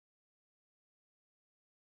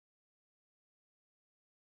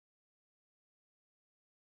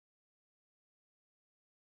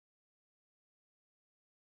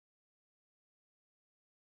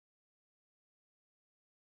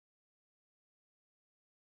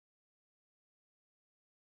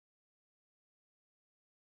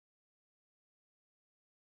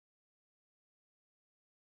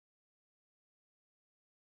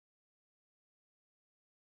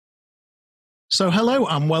So hello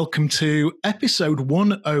and welcome to episode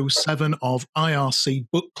 107 of IRC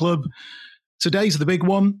Book Club. Today's the big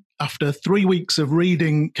one. After 3 weeks of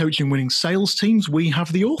reading Coaching Winning Sales Teams, we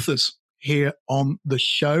have the authors here on the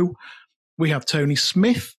show. We have Tony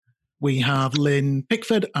Smith, we have Lynn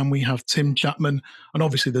Pickford, and we have Tim Chapman. And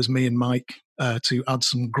obviously there's me and Mike to add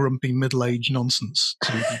some grumpy middle-aged nonsense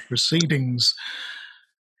to the proceedings.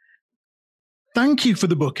 Thank you for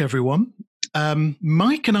the book, everyone.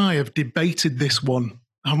 Mike and I have debated this one,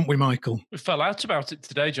 haven't we, Michael? We fell out about it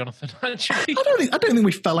today, Jonathan, actually. I don't think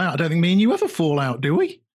we fell out. I don't think me and you ever fall out, do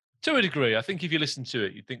we? To a degree. I think if you listen to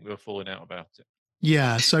it, you'd think we were falling out about it.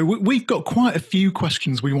 Yeah, so we've got quite a few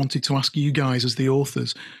questions we wanted to ask you guys as the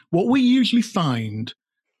authors. What we usually find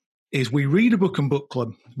is we read a book and book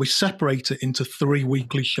club, we separate it into 3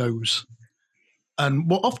 weekly shows. And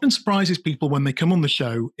what often surprises people when they come on the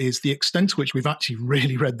show is the extent to which we've actually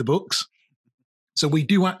really read the books. So we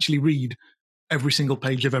do actually read every single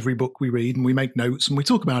page of every book we read, and we make notes and we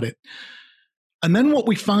talk about it. And then what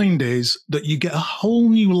we find is that you get a whole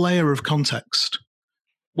new layer of context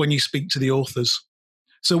when you speak to the authors.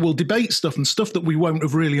 So we'll debate stuff and stuff that we won't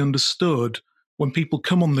have really understood. When people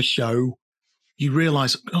come on the show, you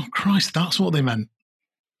realize, oh, Christ, that's what they meant.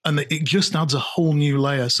 And it just adds a whole new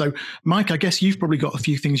layer. So, Mike, I guess you've probably got a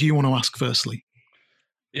few things you want to ask firstly.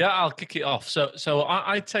 Yeah, I'll kick it off. So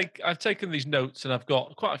I've taken these notes and I've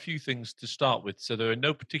got quite a few things to start with. So they're in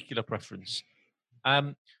no particular preference.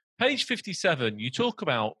 Page 57, you talk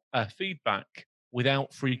about feedback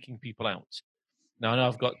without freaking people out. Now, I know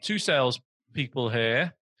I've got 2 sales people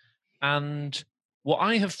here, and what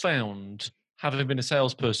I have found, having been a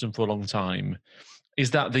salesperson for a long time,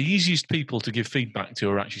 is that the easiest people to give feedback to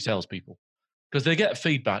are actually salespeople, because they get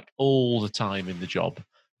feedback all the time in the job.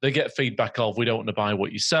 They get feedback of, we don't want to buy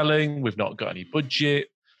what you're selling, we've not got any budget,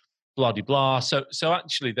 blah, blah, blah. So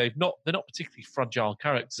actually, they're not particularly fragile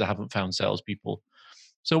characters, I haven't found salespeople.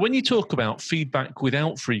 So when you talk about feedback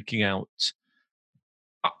without freaking out,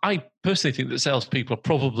 I personally think that salespeople are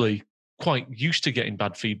probably quite used to getting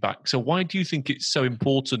bad feedback. So why do you think it's so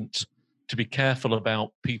important to be careful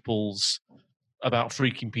about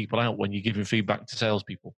freaking people out when you're giving feedback to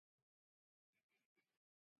salespeople?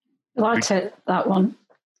 Well, I'll take that one,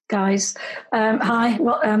 guys. Hi.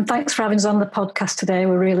 Well, thanks for having us on the podcast today.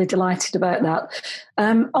 We're really delighted about that.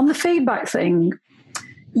 On the feedback thing,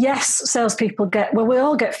 yes, salespeople we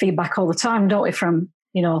all get feedback all the time, don't we, from,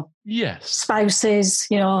 yes, spouses,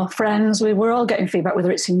 friends. We're all getting feedback,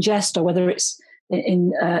 whether it's in jest or whether it's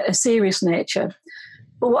in a serious nature.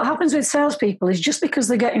 But what happens with salespeople is just because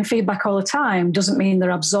they're getting feedback all the time doesn't mean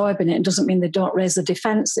they're absorbing it. It doesn't mean they don't raise the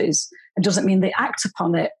defenses. It doesn't mean they act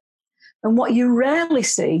upon it. And what you rarely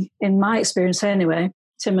see, in my experience anyway,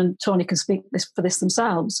 Tim and Tony can speak for this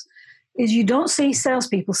themselves, is you don't see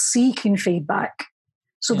salespeople seeking feedback.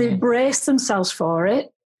 So they brace themselves for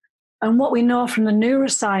it. And what we know from the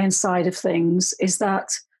neuroscience side of things is that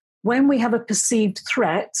when we have a perceived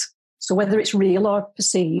threat, so whether it's real or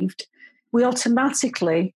perceived, we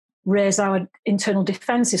automatically raise our internal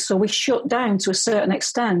defenses. So we shut down, to a certain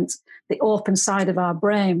extent, the open side of our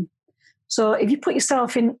brain. So if you put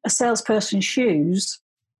yourself in a salesperson's shoes,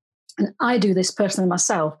 and I do this personally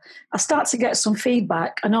myself, I start to get some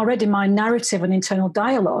feedback, and already my narrative and internal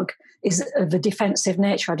dialogue is of a defensive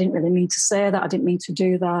nature. I didn't really mean to say that. I didn't mean to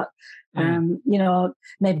do that.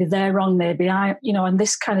 Maybe they're wrong, maybe and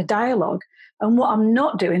this kind of dialogue. And what I'm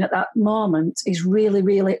not doing at that moment is really,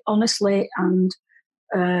 really honestly and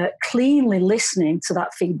cleanly listening to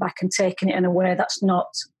that feedback and taking it in a way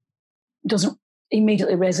doesn't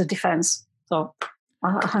immediately raise a defense. So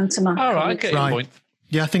I'll hand to my all right, okay, right. Point.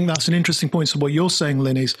 Yeah, I think that's an interesting point. So what you're saying,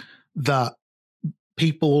 Lynn, is that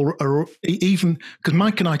people are, even because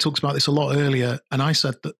Mike and I talked about this a lot earlier, and I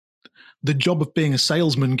said that the job of being a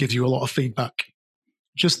salesman gives you a lot of feedback.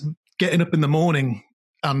 Just getting up in the morning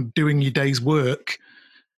and doing your day's work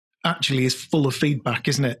actually is full of feedback,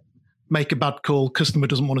 isn't it? Make a bad call, customer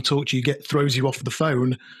doesn't want to talk to you, throws you off the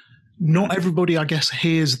phone. Not everybody, I guess,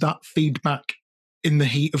 hears that feedback in the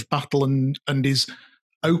heat of battle and is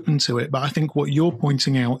open to it. But I think what you're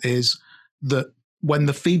pointing out is that when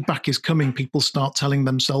the feedback is coming, people start telling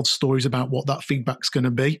themselves stories about what that feedback's going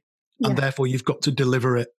to be. And therefore you've got to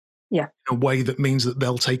deliver it in a way that means that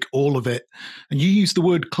they'll take all of it. And you use the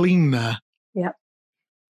word clean there. Yeah.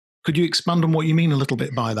 Could you expand on what you mean a little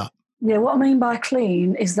bit by that? Yeah, what I mean by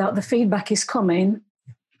clean is that the feedback is coming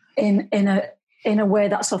in a way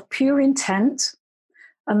that's of pure intent,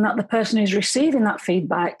 and that the person who's receiving that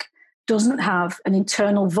feedback doesn't have an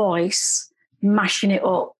internal voice mashing it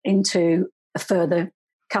up into a further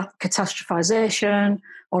catastrophization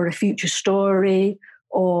or a future story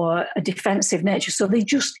or a defensive nature. So they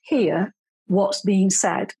just hear what's being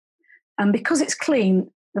said. And because it's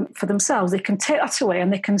clean for themselves, they can take that away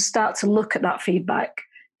and they can start to look at that feedback.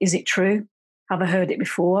 Is it true? Have I heard it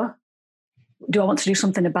before? Do I want to do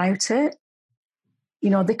something about it?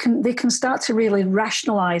 They can start to really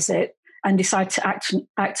rationalize it and decide to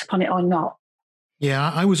act upon it or not.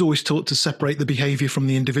 Yeah, I was always taught to separate the behavior from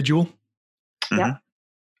the individual. Yeah.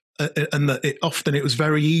 And that it was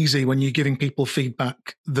very easy when you're giving people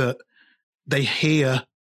feedback that they hear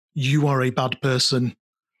you are a bad person,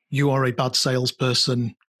 you are a bad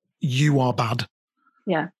salesperson, you are bad.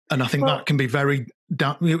 Yeah. And I think that can be very,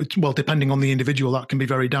 depending on the individual, that can be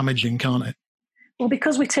very damaging, can't it? Well,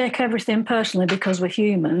 because we take everything personally, because we're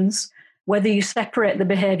humans, whether you separate the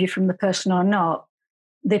behavior from the person or not,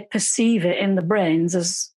 they perceive it in the brains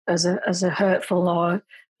as a hurtful, or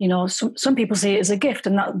some people see it as a gift,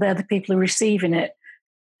 and that they're the people who are receiving it.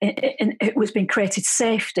 It was been created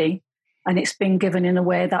safety, and it's been given in a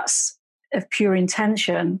way that's of pure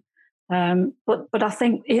intention. But I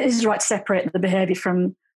think it is right to separate the behavior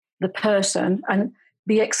from the person and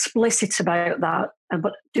be explicit about that,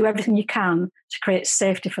 but do everything you can to create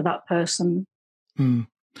safety for that person.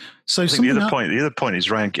 So I think the other point is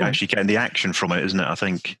around actually getting the action from it, isn't it? I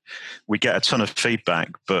think we get a ton of feedback,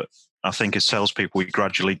 but I think as salespeople, we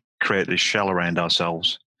gradually create this shell around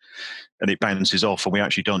ourselves and it bounces off and we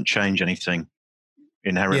actually don't change anything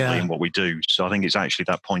inherently in what we do. So I think it's actually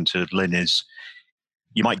that point to Lynn is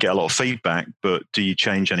you might get a lot of feedback, but do you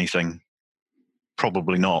change anything?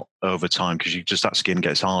 Probably not over time, because that skin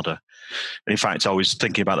gets harder. And in fact, I was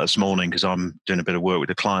thinking about that this morning because I'm doing a bit of work with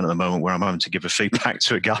a client at the moment where I'm having to give a feedback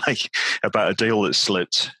to a guy about a deal that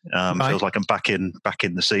slipped. Feels like I'm back in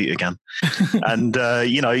the seat again. And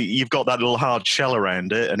you've got that little hard shell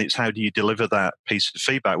around it, and it's how do you deliver that piece of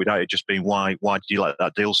feedback without it just being why did you let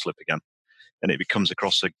that deal slip again? And it becomes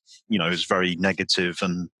across as very negative.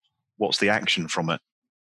 And what's the action from it?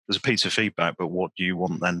 There's a piece of feedback, but what do you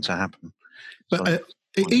want then to happen? But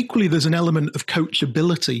equally, there's an element of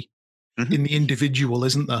coachability in the individual,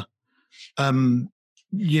 isn't there?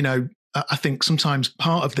 I think sometimes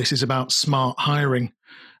part of this is about smart hiring,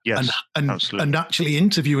 and actually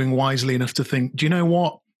interviewing wisely enough to think, do you know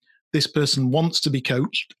what? This person wants to be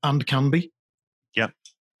coached and can be. Yeah.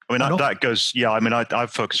 I mean, that goes,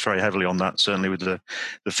 I've focused very heavily on that, certainly with the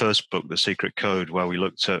first book, The Secret Code, where we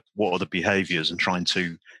looked at what are the behaviors and trying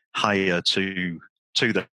to hire to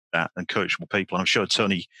that and coachable people. And I'm sure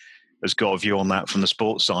Tony has got a view on that from the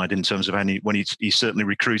sports side in terms of when he's certainly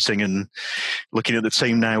recruiting and looking at the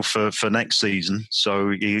team now for next season. So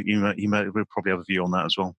he will probably have a view on that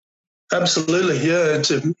as well. Absolutely, yeah.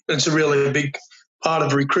 It's a really big part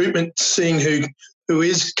of recruitment, seeing who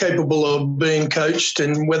is capable of being coached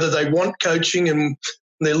and whether they want coaching and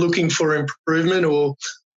they're looking for improvement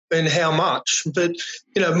and how much. But,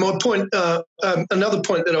 my point, another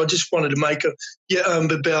point that I just wanted to make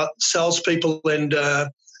about salespeople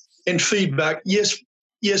and feedback.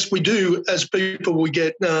 Yes, we do. As people, we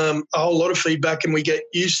get a whole lot of feedback and we get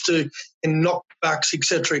used to and knockbacks, et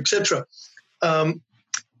cetera, et cetera.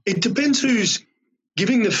 It depends who's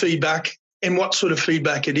giving the feedback and what sort of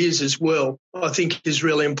feedback it is as well, I think is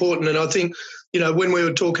really important. And I think, when we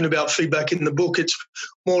were talking about feedback in the book, it's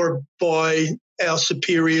more by our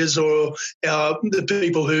superiors or the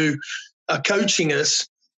people who are coaching us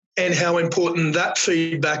and how important that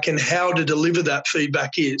feedback and how to deliver that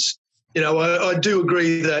feedback is. I do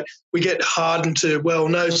agree that we get hardened to,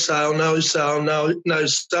 no sale, no sale, no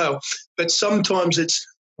sale. But sometimes it's,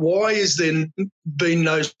 why is there been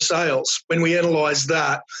no sales when we analyse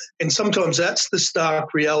that? And sometimes that's the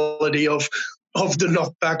stark reality of the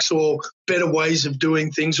knockbacks or better ways of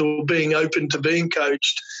doing things or being open to being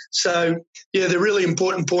coached. So, they're really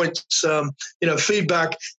important points.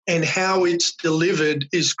 Feedback and how it's delivered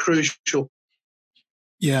is crucial.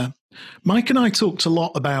 Yeah. Mike and I talked a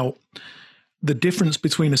lot about the difference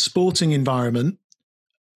between a sporting environment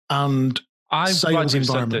and sales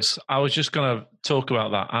environments. I was just going to talk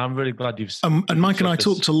about that. I'm really glad you've said and Mike and I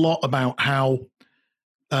talked a lot about how,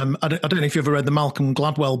 I don't know if you've ever read the Malcolm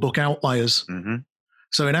Gladwell book, Outliers. Mm-hmm.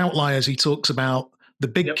 So in Outliers, he talks about the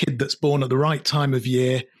big kid that's born at the right time of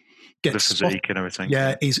year, gets the physique and everything.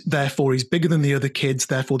 Yeah, he's bigger than the other kids.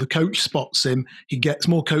 Therefore, the coach spots him. He gets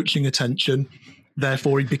more coaching attention.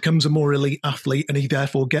 Therefore, he becomes a more elite athlete, and he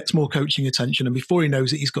therefore gets more coaching attention. And before he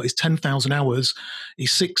knows it, he's got his 10,000 hours.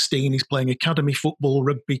 He's 16. He's playing academy football,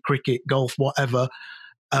 rugby, cricket, golf, whatever.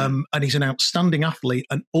 And he's an outstanding athlete.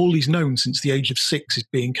 And all he's known since the age of 6 is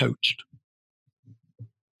being coached.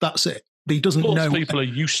 That's it. He doesn't know. People are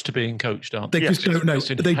used to being coached, aren't they? They just don't know.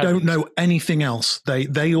 They don't know anything else.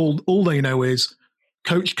 They all they know is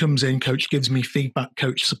coach comes in, coach gives me feedback,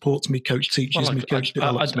 coach supports me, coach teaches me, coach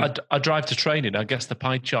develops me. I drive to training. I guess the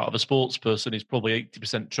pie chart of a sports person is probably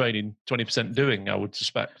 80% training, 20% doing, I would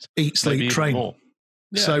suspect. Eat, sleep, train. More.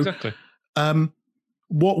 Yeah, so, exactly.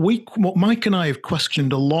 What Mike and I have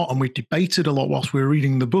questioned a lot, and we've debated a lot whilst we were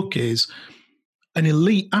reading the book, is an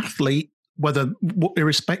elite athlete,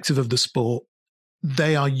 irrespective of the sport,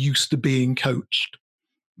 they are used to being coached.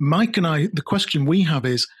 Mike and I, the question we have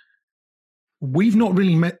is, we've not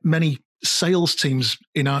really met many sales teams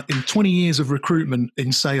in 20 years of recruitment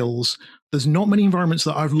in sales. There's not many environments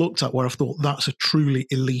that I've looked at where I've thought that's a truly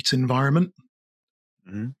elite environment.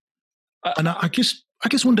 Mm-hmm. And I guess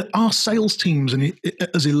wonder, are sales teams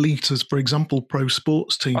as elite as, for example, pro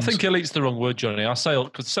sports teams? I think elite's the wrong word, Johnny.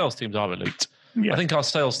 Because sales teams are elite. Yeah. I think our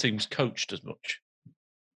sales teams coached as much.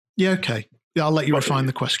 Yeah, okay. Yeah, I'll let you refine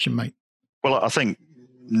the question, mate. Well, I think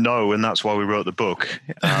no, and that's why we wrote the book.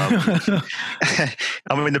 I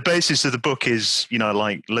mean, the basis of the book is,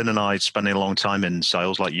 like Lynn and I spending a long time in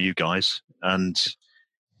sales, like you guys. And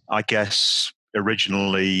I guess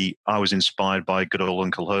originally I was inspired by good old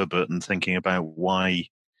Uncle Herbert and thinking about why,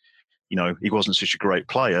 he wasn't such a great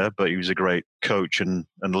player, but he was a great coach and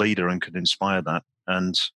leader and could inspire that.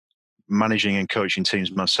 And managing and coaching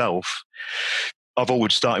teams myself, I've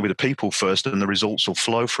always started with the people first and the results will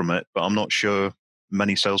flow from it. But I'm not sure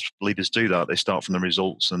many sales leaders do that. They start from the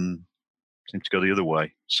results and seem to go the other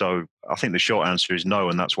way. So I think the short answer is no,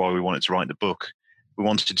 and that's why we wanted to write the book. We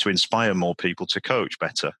wanted to inspire more people to coach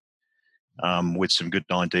better with some good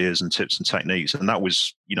ideas and tips and techniques. And that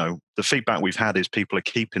was, the feedback we've had is people are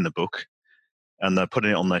keeping the book and they're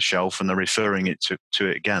putting it on their shelf and they're referring it to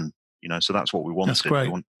it again. So that's what we wanted. That's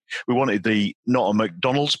great. We wanted not a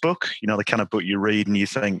McDonald's book, the kind of book you read and you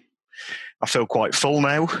think, I feel quite full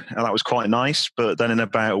now, and that was quite nice. But then in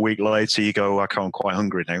about a week later, you go, I'm quite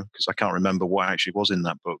hungry now because I can't remember what actually was in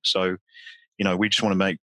that book. So, we just want to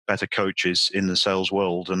make better coaches in the sales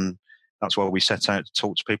world. And that's why we set out to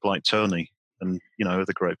talk to people like Tony and,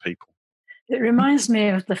 other great people. It reminds me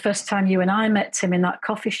of the first time you and I met Tim in that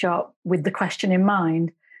coffee shop with the question in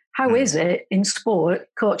mind. How is it in sport?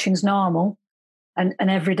 Coaching's normal. And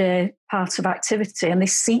everyday parts of activity, and they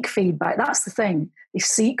seek feedback. That's the thing. They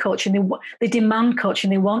seek coaching. They demand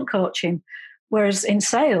coaching. They want coaching. Whereas in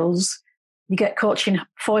sales, you get coaching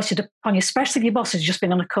foisted upon you, especially if your boss has just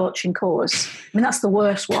been on a coaching course. I mean, that's the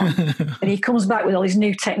worst one. And he comes back with all these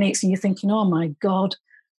new techniques, and you're thinking, "Oh my God,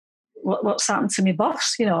 what's happened to my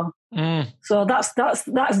boss?" So that's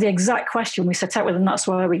the exact question we set out with, and that's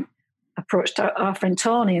why we approached our friend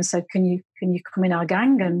Tony and said, "Can you come in our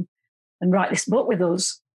gang and write this book with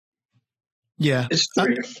us?" Yeah, it's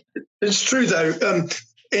true. It's true though,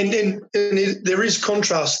 and there is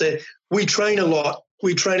contrast there. We train a lot.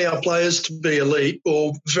 We train our players to be elite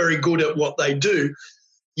or very good at what they do.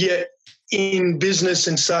 Yet in business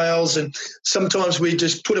and sales, and sometimes we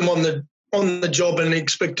just put them on the job and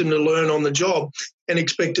expect them to learn on the job and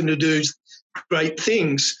expect them to do great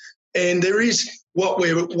things. And there is what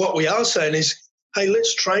we are saying is, hey,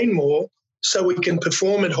 let's train more so we can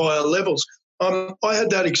perform at higher levels. I had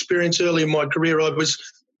that experience early in my career. I was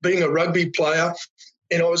being a rugby player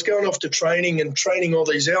and I was going off to training all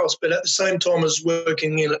these hours, but at the same time I was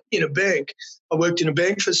working in a bank. I worked in a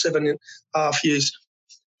bank for 7.5 years,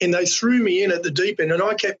 and they threw me in at the deep end, and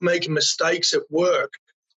I kept making mistakes at work,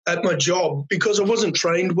 at my job, because I wasn't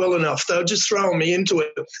trained well enough. They were just throwing me into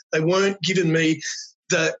it. They weren't giving me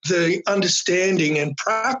the understanding and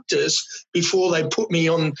practice before they put me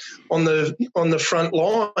on the front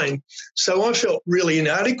line. So I felt really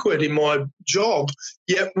inadequate in my job.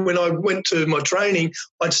 Yet when I went to my training,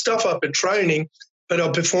 I'd stuff up at training, but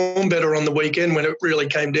I'd perform better on the weekend when it really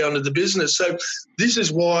came down to the business. So this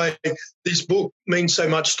is why this book means so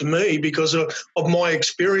much to me, because of my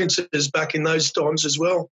experiences back in those times as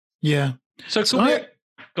well. Yeah. So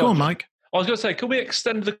go on, Mike. I was going to say, can we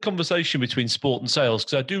extend the conversation between sport and sales?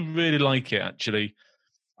 Because I do really like it, actually.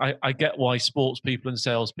 I get why sports people and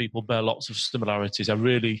sales people bear lots of similarities. I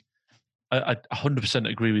 100%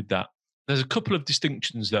 agree with that. There's a couple of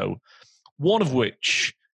distinctions, though. One of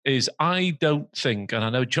which is I don't think, and I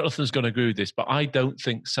know Jonathan's going to agree with this, but I don't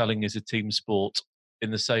think selling is a team sport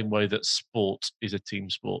in the same way that sport is a team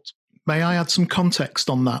sport. May I add some context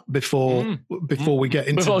on that before we get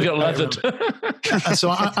into before we get leathered? So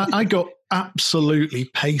I got absolutely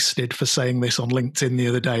pasted for saying this on LinkedIn the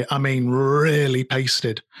other day. I mean, really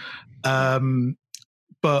pasted.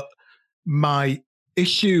 But my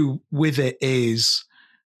issue with it is,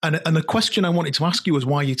 and the question I wanted to ask you was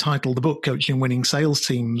why you titled the book "Coaching Winning Sales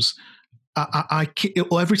Teams."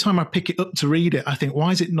 Every time I pick it up to read it, I think, why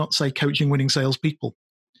does it not say "Coaching Winning Salespeople"?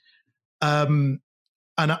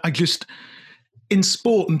 And I just, in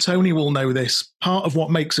sport, and Tony will know this, part of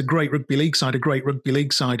what makes a great rugby league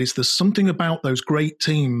side is there's something about those great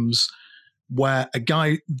teams where a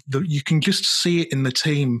guy, you can just see it in the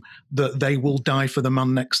team that they will die for the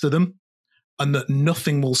man next to them and that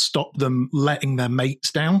nothing will stop them letting their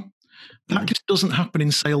mates down. That just doesn't happen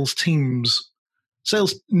in sales teams.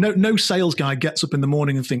 No sales guy gets up in the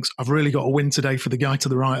morning and thinks, I've really got to win today for the guy to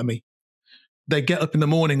the right of me. They get up in the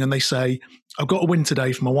morning and they say, I've got to win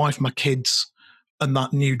today for my wife, my kids, and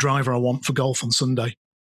that new driver I want for golf on Sunday.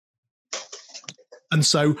 And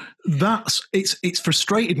so it's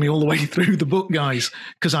frustrated me all the way through the book, guys,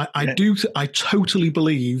 because I totally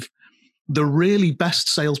believe the really best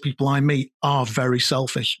salespeople I meet are very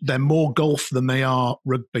selfish. They're more golf than they are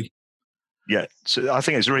rugby. Yeah, so I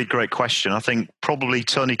think it's a really great question. I think probably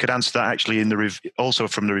Tony could answer that actually also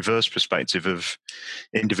from the reverse perspective of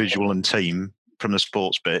individual and team from the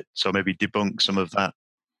sports bit. So maybe debunk some of that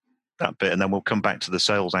bit, and then we'll come back to the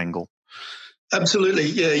sales angle. Absolutely.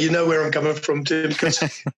 Yeah, you know where I'm coming from, Tim,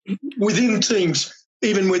 because within teams,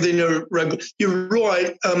 even within a rugby, you're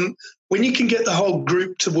right. When you can get the whole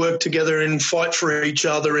group to work together and fight for each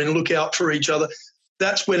other and look out for each other,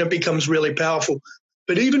 that's when it becomes really powerful.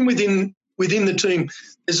 But even within the team,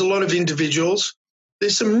 there's a lot of individuals.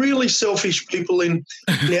 There's some really selfish people in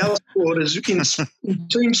our sport, in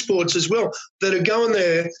team sports as well, that are going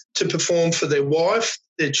there to perform for their wife,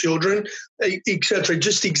 their children, etc.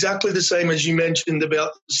 Just exactly the same as you mentioned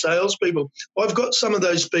about the salespeople. I've got some of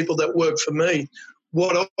those people that work for me.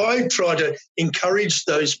 What I try to encourage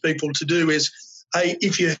those people to do is, hey,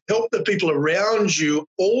 if you help the people around you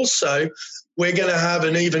also, we're going to have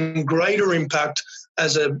an even greater impact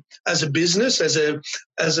as a business,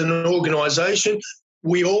 as an organisation.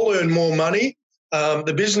 We all earn more money.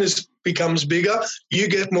 The business becomes bigger. You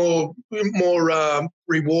get more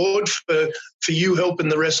reward for you helping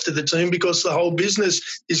the rest of the team because the whole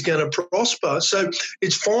business is going to prosper. So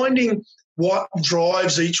it's finding what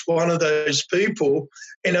drives each one of those people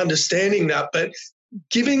and understanding that, but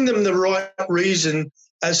giving them the right reason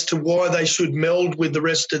as to why they should meld with the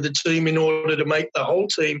rest of the team in order to make the whole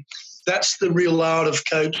team. That's the real art of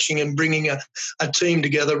coaching and bringing a team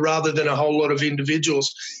together rather than a whole lot of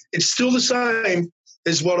individuals. It's still the same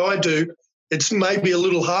as what I do. It's maybe a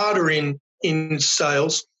little harder in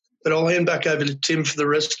sales, but I'll hand back over to Tim for the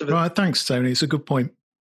rest of it. Right, thanks, Tony. It's a good point.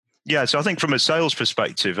 Yeah, so I think from a sales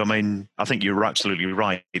perspective, I mean, I think you're absolutely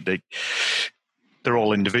right. They're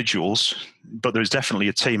all individuals, but there's definitely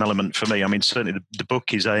a team element for me. I mean, certainly the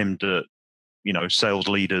book is aimed at, sales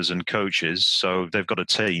leaders and coaches, so they've got a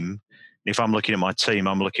team. If I'm looking at my team,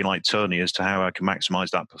 I'm looking like Tony as to how I can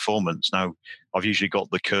maximize that performance. Now, I've usually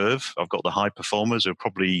got the curve. I've got the high performers who are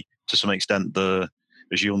probably, to some extent,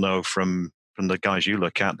 as you'll know from the guys you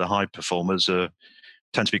look at, the high performers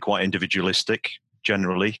tend to be quite individualistic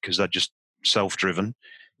generally because they're just self-driven.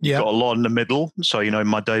 Yeah. You've got a lot in the middle. So, in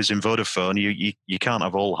my days in Vodafone, you can't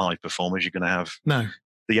have all high performers. You're going to have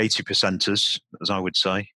the 80%ers, as I would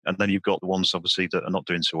say. And then you've got the ones, obviously, that are not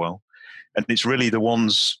doing so well. And it's really the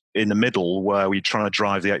ones in the middle where we're trying to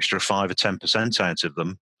drive the extra 5 or 10% out of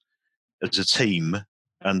them as a team.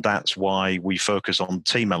 And that's why we focus on the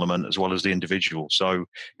team element as well as the individual. So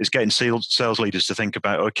it's getting sales leaders to think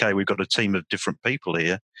about, okay, we've got a team of different people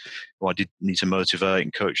here who I need to motivate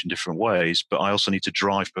and coach in different ways, but I also need to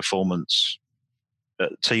drive performance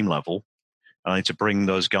at team level. I need to bring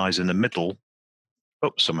those guys in the middle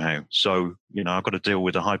up somehow. So, I've got to deal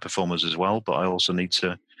with the high performers as well, but I also need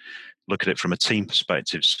to look at it from a team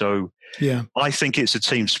perspective. So yeah, I think it's a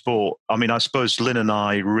team sport. I mean, I suppose Lynn and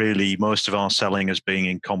I really, most of our selling as being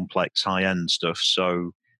in complex high-end stuff.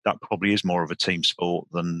 So that probably is more of a team sport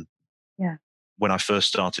than when I first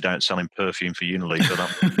started out selling perfume for Unilever.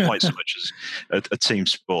 That wasn't quite so much as a team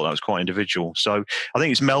sport. That was quite individual. So I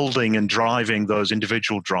think it's melding and driving those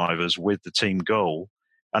individual drivers with the team goal.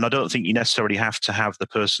 And I don't think you necessarily have to have the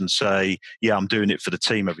person say, yeah, I'm doing it for the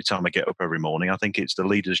team every time I get up every morning. I think it's the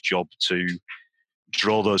leader's job to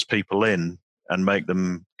draw those people in and make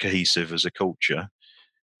them cohesive as a culture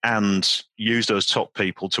and use those top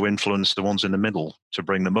people to influence the ones in the middle to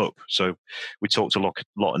bring them up. So we talked a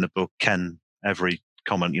lot in the book, Ken, every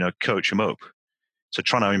comment, coach them up. So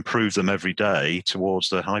trying to improve them every day towards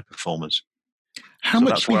the high performers. How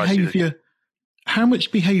much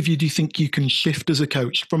behavior do you think you can shift as a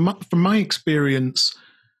coach? From my experience,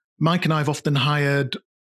 Mike and I have often hired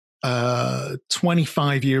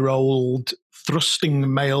 25-year-old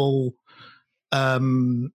thrusting male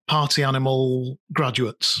party animal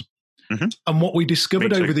graduates. Mm-hmm. And what we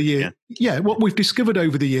discovered over the year, what we've discovered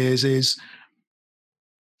over the years is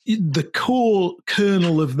the core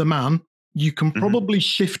kernel of the man you can probably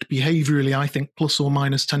shift behaviorally, I think, plus or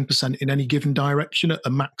minus 10% in any given direction at a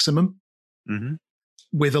maximum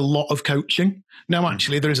with a lot of coaching. Now,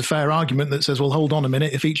 actually, there is a fair argument that says, well, hold on a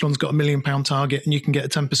minute. If each one's got £1 million target and you can get a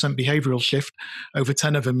 10% behavioral shift over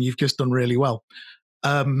 10 of them, you've just done really well.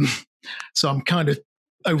 So I'm kind of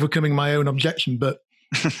overcoming my own objection, but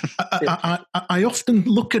I often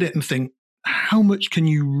look at it and think, how much can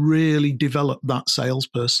you really develop that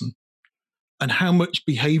salesperson? And how much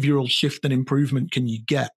behavioral shift and improvement can you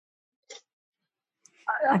get?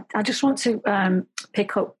 I just want to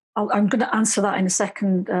pick up. I'm going to answer that in a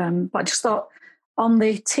second, but I just thought on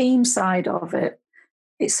the team side of it,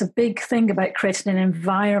 it's a big thing about creating an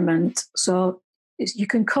environment. So you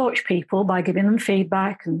can coach people by giving them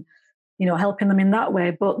feedback and, you know, helping them in that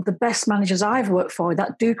way. But the best managers I've worked for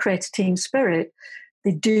that do create a team spirit,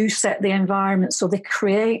 they do set the environment. So they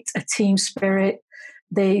create a team spirit.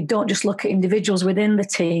 They don't just look at individuals within the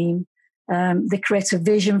team. They create a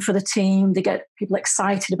vision for the team. They get people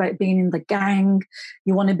excited about being in the gang.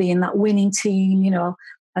 You want to be in that winning team, you know.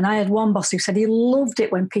 And I had one boss who said he loved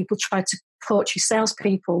it when people tried to coach his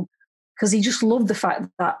salespeople because he just loved the fact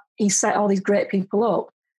that he set all these great people up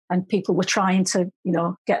and people were trying to, you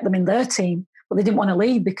know, get them in their team, but they didn't want to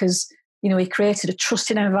leave because, you know, he created a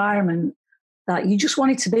trusting environment that you just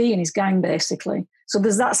wanted to be in his gang, basically. So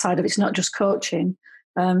there's that side of it. It's not just coaching.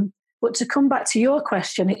 But to come back to your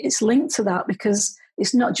question, it's linked to that because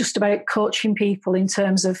it's not just about coaching people in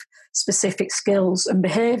terms of specific skills and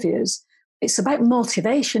behaviours. It's about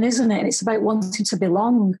motivation, isn't it? And it's about wanting to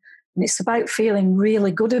belong. And it's about feeling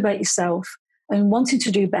really good about yourself and wanting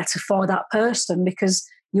to do better for that person because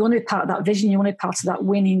you want to be part of that vision. You want to be part of that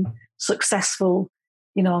winning, successful,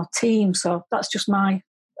 you know, team. So that's just my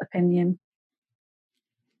opinion.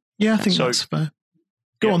 Yeah, I think that's fair.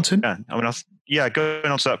 Go on, Tim. Yeah, I mean, going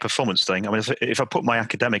on to that performance thing. I mean, if I put my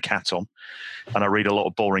academic hat on and I read a lot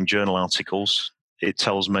of boring journal articles, it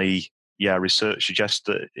tells me, research suggests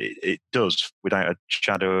that it does without a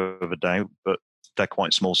shadow of a doubt, but they're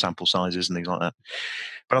quite small sample sizes and things like that.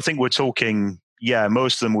 But I think we're talking,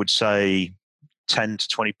 most of them would say 10 to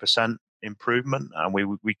 20% improvement. And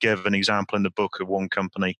we gave an example in the book of one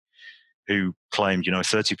company who claimed,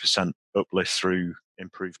 30% uplift through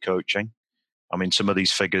improved coaching. I mean, some of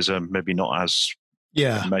these figures are maybe not as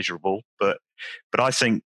measurable, but I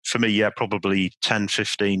think for me, probably 10,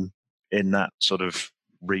 15 in that sort of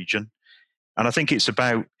region. And I think it's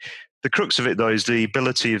about the crux of it, though, is the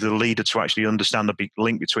ability of the leader to actually understand the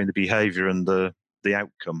link between the behavior and the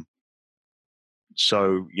outcome.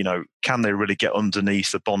 So, can they really get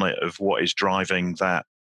underneath the bonnet of what is driving that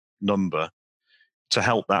number to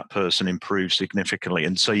help that person improve significantly?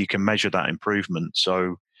 And so you can measure that improvement.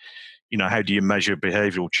 So, how do you measure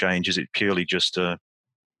behavioral change? Is it purely just the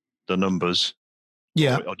numbers?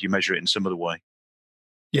 Yeah. Or do you measure it in some other way?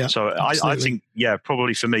 Yeah. So I think,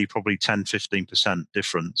 probably for me, 10, 15%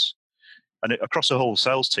 difference. And across the whole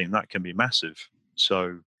sales team, that can be massive.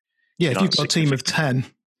 So, if you've got a team of 10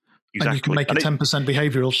 and you can make a 10%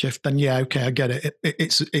 behavioral shift, then I get it.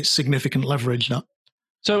 It's significant leverage, that.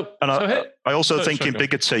 I also think in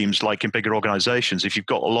bigger teams, like in bigger organizations, if you've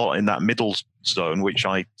got a lot in that middle zone, which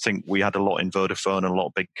I think we had a lot in Vodafone and a lot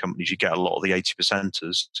of big companies, you get a lot of the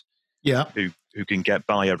 80%ers who can get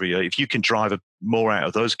by every year. If you can drive more out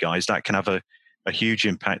of those guys, that can have a huge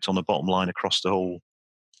impact on the bottom line across the whole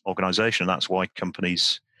organization. That's why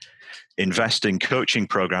companies invest in coaching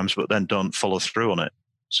programs, but then don't follow through on it.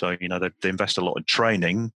 So, they invest a lot in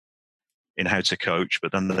training in how to coach,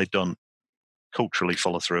 but then they don't culturally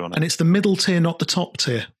follow through on it. And it's the middle tier, not the top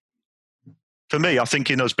tier. For me, I think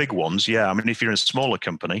in those big ones, I mean, if you're in a smaller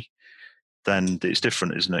company, then it's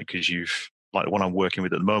different, isn't it? Because like the one I'm working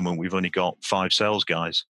with at the moment, we've only got 5 sales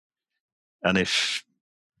guys. And if,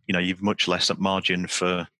 you've much less margin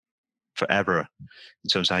for error in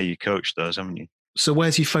terms of how you coach those, haven't you? So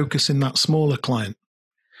where's your focus in that smaller client?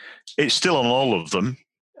 It's still on all of them.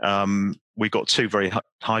 We've got 2 very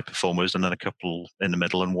high performers and then a couple in the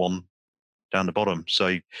middle and 1 down the bottom.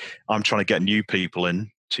 So I'm trying to get new people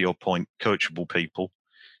in, to your point, coachable people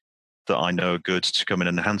that I know are good to come in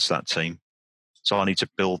and enhance that team. So I need to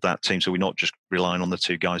build that team so we're not just relying on the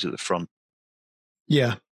 2 guys at the front.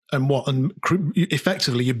 Yeah. And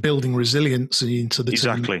effectively you're building resilience into the team.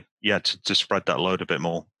 Exactly. Yeah, to spread that load a bit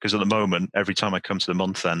more. Because at the moment, every time I come to the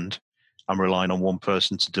month end, I'm relying on one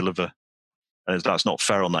person to deliver. And that's not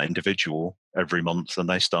fair on that individual every month, and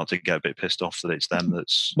they start to get a bit pissed off that it's them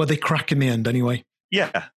that's... Well, they crack in the end anyway.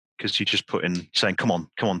 Yeah, because you just put in saying, come on,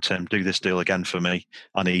 Tim, do this deal again for me.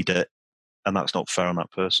 I need it. And that's not fair on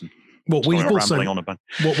that person. What we've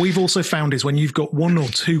also found is when you've got 1 or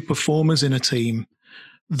 2 performers in a team,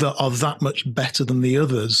 that are that much better than the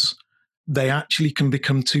others, they actually can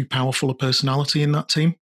become too powerful a personality in that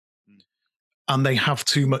team. And they have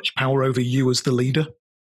too much power over you as the leader.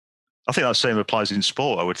 I think that same applies in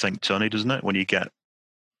sport, I would think, Tony, doesn't it? When you get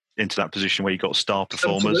into that position where you've got star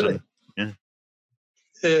performers.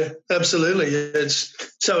 Yeah, absolutely.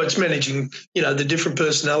 It's managing, the different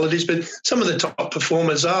personalities, but some of the top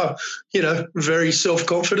performers are, very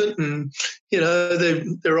self-confident and,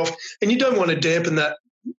 they're off. And you don't want to dampen that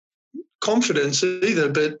confidence either,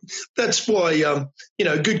 but that's why,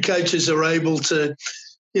 good coaches are able to,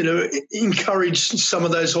 encourage some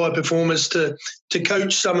of those high performers to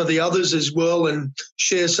coach some of the others as well and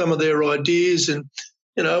share some of their ideas and,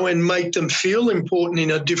 and make them feel important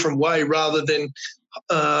in a different way rather than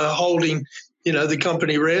holding, the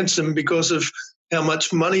company ransom because of how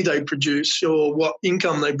much money they produce or what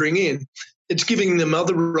income they bring in. It's giving them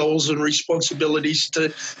other roles and responsibilities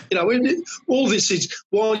to, all this is,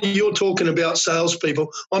 while you're talking about salespeople,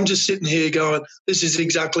 I'm just sitting here going, this is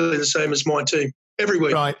exactly the same as my team.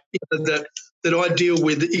 Everywhere right. That I deal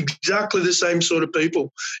with exactly the same sort of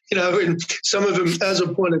people, and some of them, as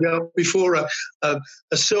I pointed out before, are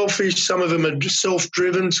selfish, some of them are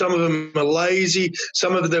self-driven, some of them are lazy,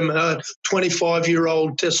 some of them are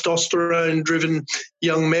 25-year-old testosterone-driven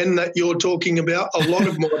young men that you're talking about. A lot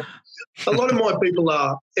of my people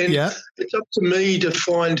are. And It's up to me to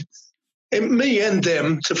find, and me and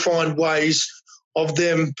them to find ways of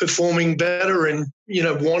them performing better and,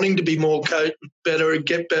 wanting to be more better and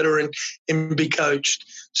get better and be coached.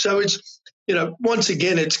 So it's, once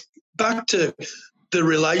again, it's back to the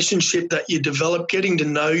relationship that you develop, getting to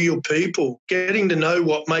know your people, getting to know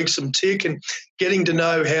what makes them tick and getting to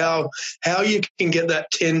know how you can get that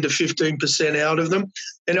 10 to 15% out of them.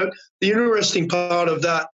 And the interesting part of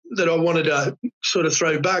that I wanted to sort of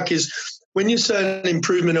throw back is when you say an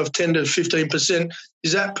improvement of 10 to 15%,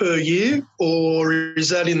 is that per year or is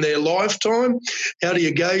that in their lifetime? How do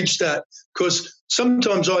you gauge that? Because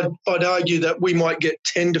sometimes I'd argue that we might get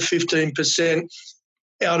 10 to 15%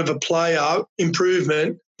 out of a player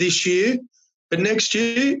improvement this year, but next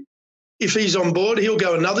year, if he's on board, he'll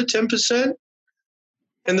go another 10%.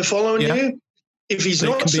 And the following year, if he's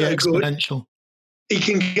not so good, he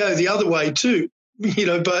can go the other way too.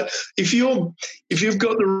 But if you've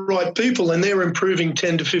got the right people and they're improving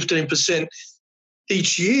 10 to 15%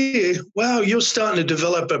 each year, wow, you're starting to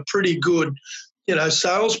develop a pretty good,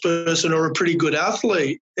 salesperson or a pretty good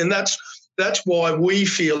athlete. And that's why we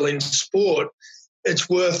feel in sport it's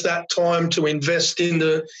worth that time to invest in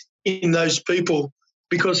those people,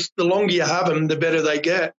 because the longer you have them, the better they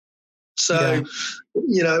get. So,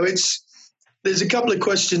 there's a couple of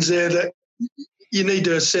questions there that you need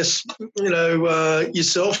to assess,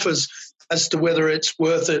 yourself as to whether it's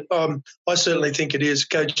worth it. I certainly think it is,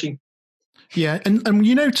 coaching. Yeah, and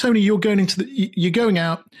Tony, you're going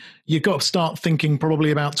out. You've got to start thinking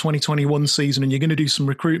probably about 2021 season, and you're going to do some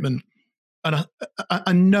recruitment. And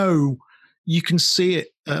I know you can see it.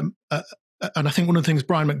 And I think one of the things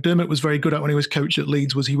Brian McDermott was very good at when he was coach at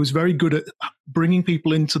Leeds was he was very good at bringing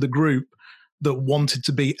people into the group that wanted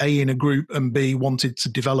to be A, in a group, and B, wanted to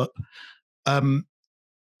develop.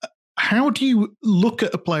 How do you look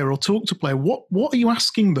at a player or talk to a player? What are you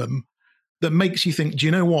asking them that makes you think, do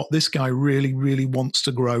you know what, this guy really, really wants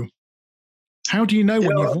to grow? How do you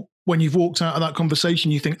know when you've walked out of that conversation,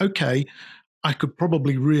 you think, okay, I could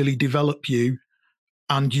probably really develop you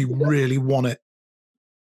and you really want it?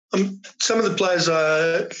 Some of the players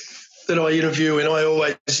that I interview, and I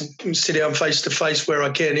always sit down face-to-face where I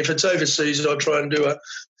can. If it's overseas, I'll try and do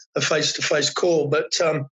a face-to-face call. But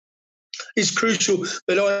it's crucial.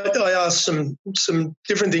 But I ask some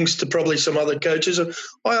different things to probably some other coaches.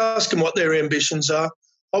 I ask them what their ambitions are.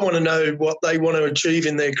 I want to know what they want to achieve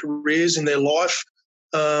in their careers, in their life,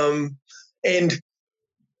 and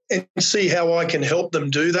see how I can help them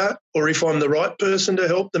do that, or if I'm the right person to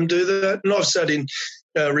help them do that. And I've sat in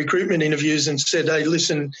recruitment interviews and said, hey,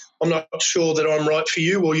 listen, I'm not sure that I'm right for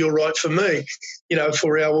you or you're right for me,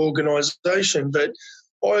 for our organisation. But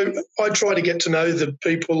I try to get to know the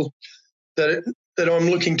people that I'm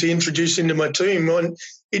looking to introduce into my team. And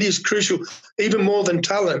it is crucial, even more than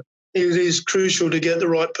talent. It is crucial to get the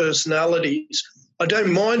right personalities. I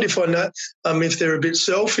don't mind if I know if they're a bit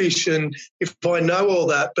selfish and if I know all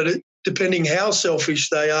that, but depending how selfish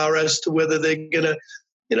they are as to whether they're going to,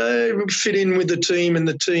 fit in with the team and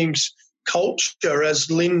the team's culture, as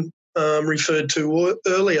Lynn referred to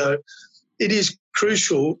earlier. It is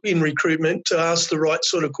crucial in recruitment to ask the right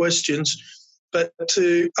sort of questions, but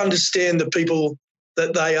to understand the people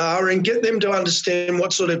that they are and get them to understand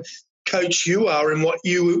what sort of coach you are and what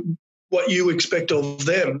you expect of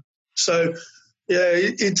them. So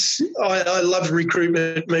I love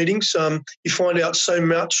recruitment meetings. You find out so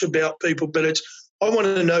much about people, but I want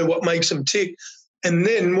to know what makes them tick. And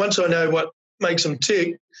then once I know what makes them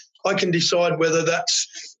tick, I can decide whether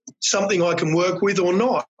that's something I can work with or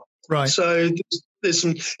not. Right. So there's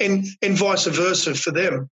some, and vice versa for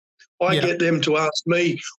them. I get them to ask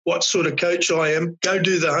me what sort of coach I am. Go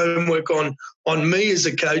do the homework on me as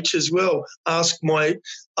a coach as well. Ask my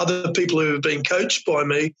other people who have been coached by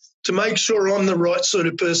me to make sure I'm the right sort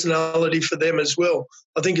of personality for them as well.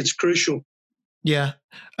 I think it's crucial. Yeah.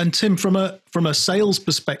 And Tim, from a sales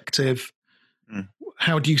perspective,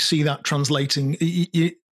 how do you see that translating?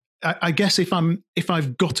 I guess if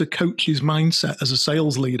I've got a coach's mindset as a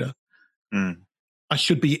sales leader, I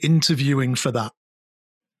should be interviewing for that.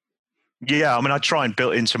 Yeah, I mean, I try and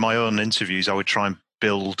build into my own interviews. I would try and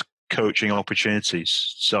build coaching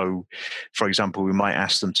opportunities. So, for example, we might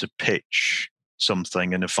ask them to pitch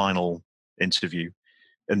something in a final interview,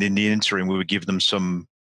 and in the interim, we would give them some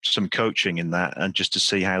coaching in that, and just to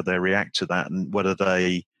see how they react to that and whether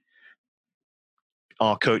they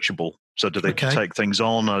are coachable. So, do they take things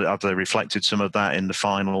on? Or have they reflected some of that in the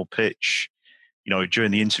final pitch?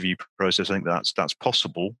 During the interview process, I think that's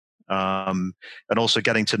possible. And also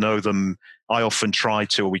getting to know them. I often try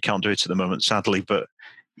to, or we can't do it at the moment, sadly, but,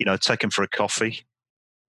 take them for a coffee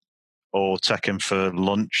or take them for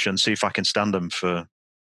lunch and see if I can stand them for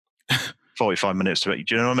 45 minutes. Do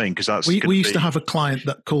you know what I mean? Because we used to have a client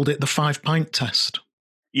that called it the 5-pint test.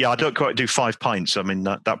 Yeah, I don't quite do 5 pints. I mean,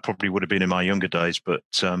 that probably would have been in my younger days, but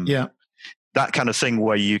that kind of thing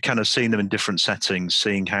where you kind of seeing them in different settings,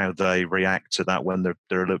 seeing how they react to that when they're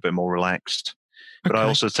a little bit more relaxed. But I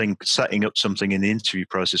also think setting up something in the interview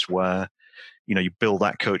process where, you build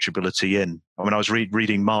that coachability in. I mean, I was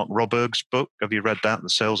reading Mark Roberg's book. Have you read that, The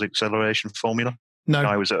Sales Acceleration Formula? No.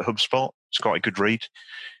 I was at HubSpot. It's quite a good read.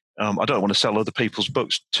 I don't want to sell other people's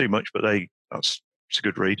books too much, but it's a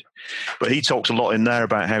good read. But he talks a lot in there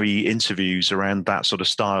about how he interviews around that sort of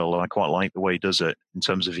style. And I quite like the way he does it in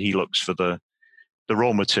terms of he looks for the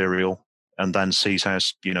raw material and then sees how,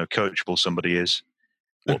 coachable somebody is,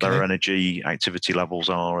 what their energy, activity levels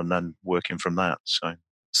are, and then working from that.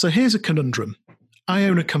 So here's a conundrum. I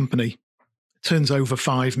own a company, turns over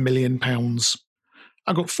 £5 million.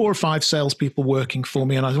 I've got 4 or 5 salespeople working for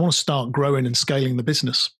me, and I want to start growing and scaling the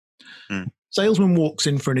business. Salesman walks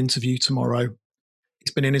in for an interview tomorrow.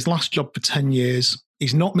 He's been in his last job for 10 years.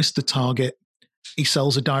 He's not missed the target. He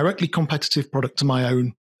sells a directly competitive product to my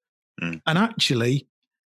own. And actually,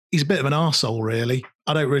 he's a bit of an arsehole, really.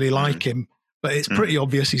 I don't really like him. But it's pretty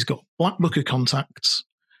obvious he's got black book of contacts.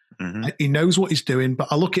 He knows what he's doing, but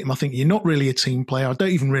I look at him, I think, you're not really a team player. I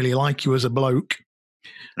don't even really like you as a bloke.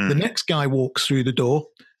 The next guy walks through the door,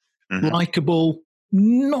 likable,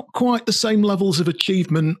 not quite the same levels of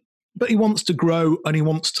achievement, but he wants to grow and he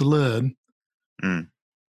wants to learn.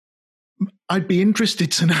 I'd be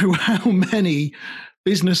interested to know how many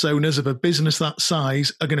business owners of a business that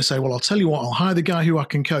size are going to say, well, I'll tell you what, I'll hire the guy who I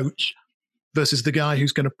can coach versus the guy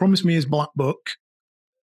who's going to promise me his black book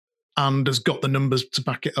and has got the numbers to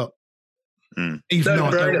back it up. Even though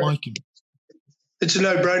I don't like him. It's a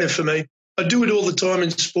no-brainer for me. I do it all the time in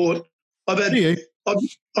sport. I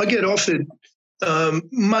get offered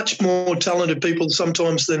much more talented people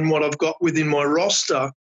sometimes than what I've got within my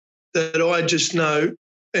roster that I just know,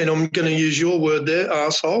 and I'm going to use your word there,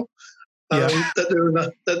 arsehole, that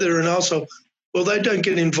they're an arsehole. Well, they don't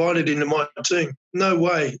get invited into my team. No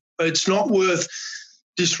way. It's not worth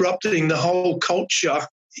disrupting the whole culture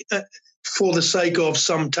for the sake of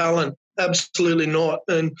some talent. Absolutely not.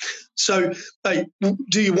 And so,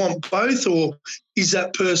 do you want both, or is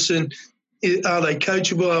that person, are they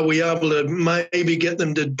coachable? Are we able to maybe get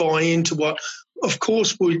them to buy into what? Of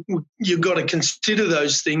course, you've got to consider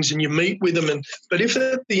those things and you meet with them. But if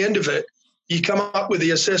at the end of it, you come up with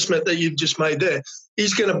the assessment that you've just made there,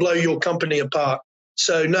 he's going to blow your company apart.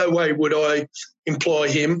 So no way would I employ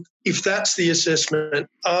him. If that's the assessment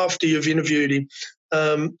after you've interviewed him,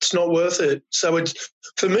 it's not worth it. So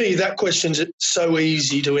for me, that question's so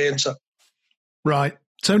easy to answer. Right.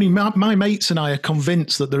 Tony, my mates and I are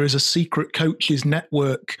convinced that there is a secret coaches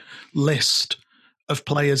network list of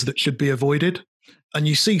players that should be avoided. And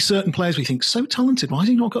you see certain players, we think, so talented, why has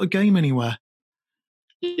he not got a game anywhere?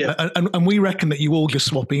 Yeah. And we reckon that you all just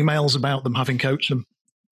swap emails about them having coached them.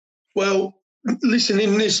 Well, listen,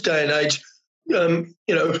 in this day and age,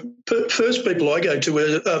 first people I go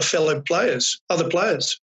to are fellow players, other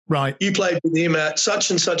players. Right. You played with him at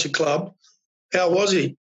such and such a club. How was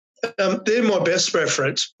he? They're my best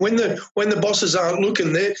reference. When the bosses aren't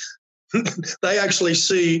looking, they actually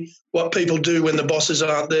see what people do when the bosses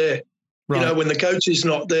aren't there. Right. When the coach is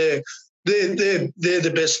not there. they're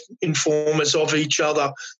the best informers of each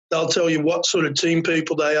other. They'll tell you what sort of team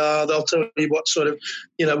people they are. They'll tell you what sort of,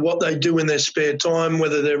 what they do in their spare time,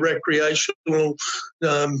 whether they're recreational,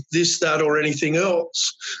 this, that, or anything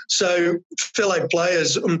else. So fellow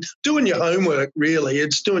players, doing your homework, really.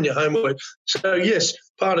 It's doing your homework. So, yes,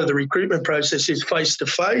 part of the recruitment process is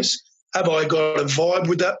face-to-face. Have I got a vibe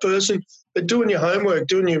with that person? But doing your homework,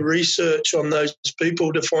 doing your research on those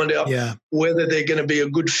people to find out whether they're going to be a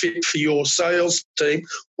good fit for your sales team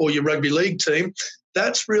or your rugby league team,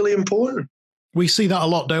 that's really important. We see that a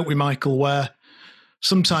lot, don't we, Michael, where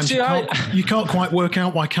sometimes you can't quite work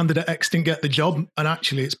out why candidate X didn't get the job, and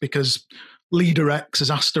actually it's because leader X has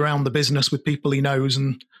asked around the business with people he knows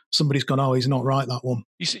and somebody's gone, oh, he's not right, that one.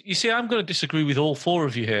 You see, I'm going to disagree with all four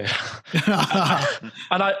of you here.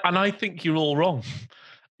 and I think you're all wrong.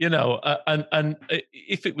 And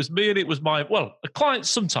if it was me and it was a client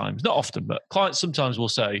sometimes, not often, but clients sometimes will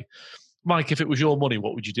say, Mike, if it was your money,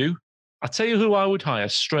 what would you do? I tell you who I would hire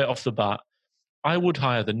straight off the bat. I would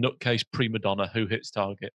hire the nutcase prima donna who hits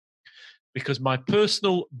target. Because my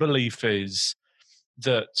personal belief is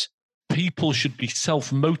that people should be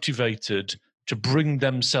self-motivated to bring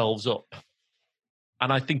themselves up.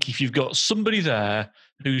 And I think if you've got somebody there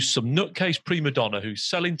who's some nutcase prima donna who's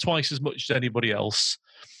selling twice as much as anybody else,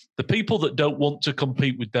 the people that don't want to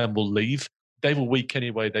compete with them will leave. They were weak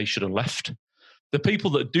anyway. They should have left. The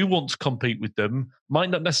people that do want to compete with them might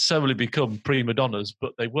not necessarily become prima donnas,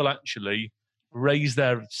 but they will actually raise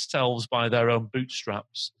themselves by their own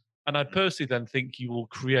bootstraps. And I personally then think you will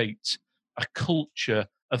create a culture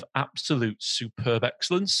of absolute superb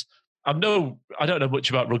excellence. I don't know much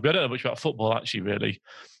about rugby. I don't know much about football, actually, really.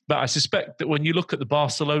 But I suspect that when you look at the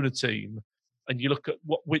Barcelona team and you look at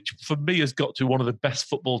which for me has got to one of the best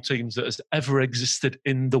football teams that has ever existed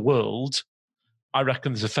in the world, I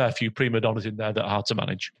reckon there's a fair few prima donnas in there that are hard to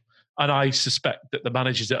manage. And I suspect that the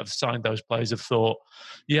managers that have signed those players have thought,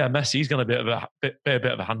 yeah, Messi's going to be a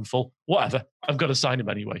bit of a handful. Whatever, I've got to sign him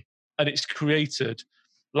anyway. And it's created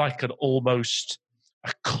like almost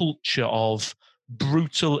a culture of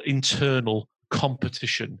brutal internal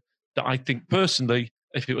competition that I think personally,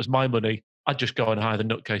 if it was my money, I'd just go and hire the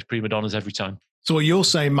nutcase prima donnas every time. So what you're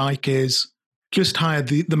saying, Mike, is just hire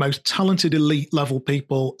the most talented elite level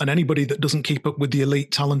people, and anybody that doesn't keep up with the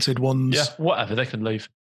elite talented ones. Yeah, whatever, they can leave.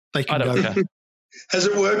 They can go. Care. Has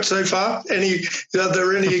it worked so far? Are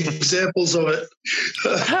there any examples of it?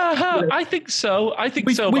 I think so.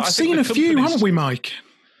 We've seen a few, haven't we, Mike?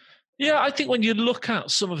 Yeah, I think when you look at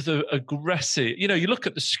some of the aggressive, you look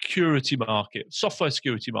at the security market, software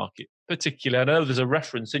security market, particularly. I know there's a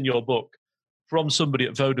reference in your book from somebody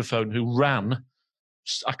at Vodafone who ran,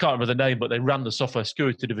 I can't remember the name, but they ran the software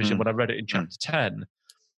security division when I read it in chapter 10.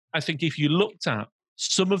 I think if you looked at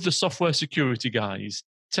some of the software security guys,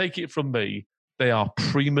 take it from me, they are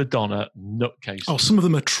prima donna nutcases. Oh, some of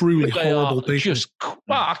them are truly horrible people.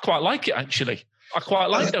 I quite like it, actually. I quite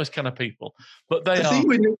like those kind of people, but they are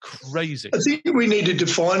crazy. I think we need to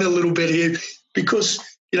define a little bit here because,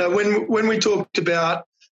 when we talked about,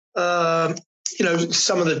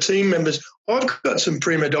 some of the team members, I've got some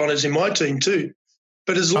prima donnas in my team too.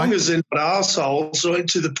 But as long as they're not arseholes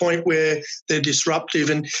to the point where they're disruptive.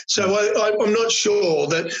 And so I'm not sure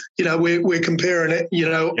that, we're comparing it,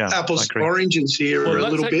 apples to oranges here a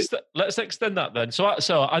little bit. Let's extend that then. So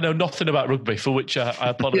I know nothing about rugby, for which I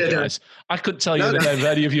apologise. I couldn't tell you the name of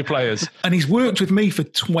any of your players. And he's worked with me for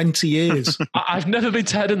 20 years. I've never been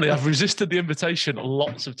to Headingley. I've resisted the invitation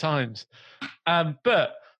lots of times.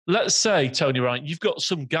 But let's say, Tony Wright, you've got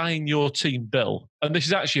some guy in your team, Bill, and this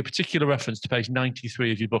is actually a particular reference to page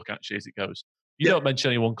 93 of your book, actually, as it goes. You don't mention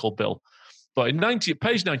anyone called Bill. But in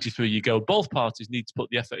page 93, you go, both parties need to put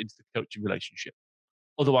the effort into the coaching relationship.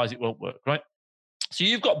 Otherwise, it won't work, right? So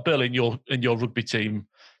you've got Bill in your rugby team,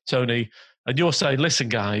 Tony, and you're saying, listen,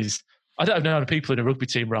 guys, I don't know how many people in a rugby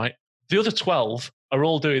team, right? The other 12 are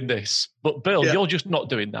all doing this, but Bill, you're just not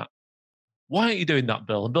doing that. Why aren't you doing that,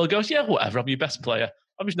 Bill? And Bill goes, yeah, whatever, I'm your best player.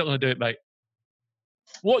 I'm just not going to do it, mate.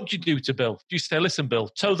 What do you do to Bill? Do you say, listen, Bill,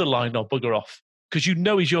 toe the line or bugger off? Because you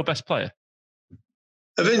know he's your best player.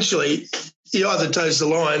 Eventually, he either toes the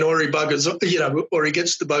line or he buggers, or he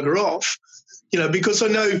gets the bugger off, because I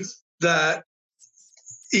know that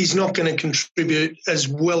he's not going to contribute as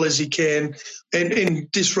well as he can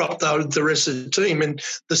and disrupt the rest of the team. And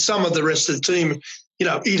the sum of the rest of the team,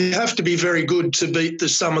 he'd have to be very good to beat the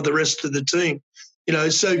sum of the rest of the team.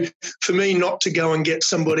 So for me, not to go and get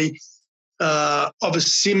somebody of a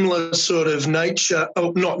similar sort of nature,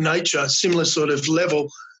 similar sort of level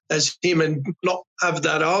as him and not have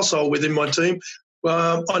that arsehole within my team,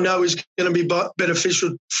 I know is going to be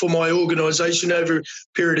beneficial for my organisation over a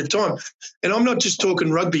period of time. And I'm not just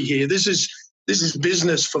talking rugby here. This is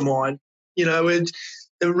business for mine. You know, it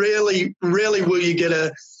rarely will you get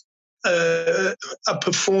a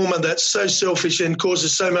performer that's so selfish and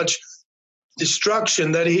causes so much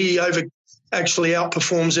destruction that he actually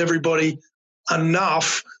outperforms everybody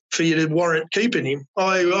enough for you to warrant keeping him.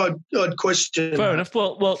 I'd question. Fair enough.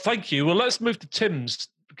 Well, thank you. Well, let's move to Tim's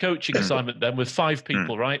coaching assignment then with 5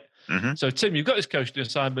 people, right? Mm-hmm. So, Tim, you've got this coaching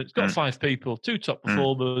assignment. It's got 5 people, 2 top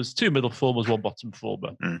performers, 2 middle performers, 1 bottom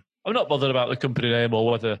performer. I'm not bothered about the company name or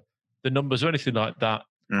whether the numbers or anything like that.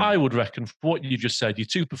 I would reckon, for what you just said, your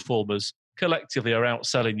 2 performers collectively are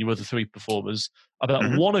outselling your other 3 performers.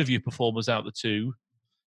 About 1 of your performers out of the 2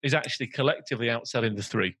 is actually collectively outselling the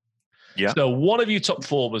 3. Yeah. So one of your top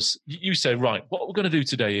performers, you say, right, what we're going to do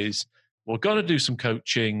today is we're going to do some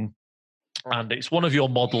coaching, and it's one of your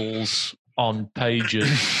models on pages.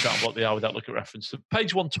 That's what they are without looking at reference. So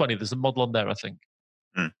page 120, there's a model on there, I think.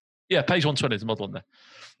 Yeah, page 120, there's a model on there.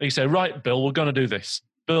 And you say, right, Bill, we're going to do this.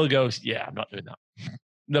 Bill goes, yeah, I'm not doing that.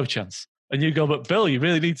 No chance. And you go, but Bill, you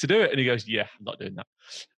really need to do it. And he goes, yeah, I'm not doing that.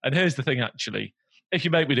 And here's the thing, actually. If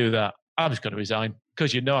you make me do that, I'm just going to resign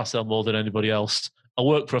because you know I sell more than anybody else. I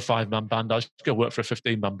work for a 5-man band. I just go work for a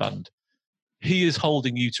 15-man band. He is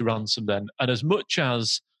holding you to ransom then. And as much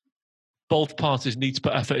as both parties need to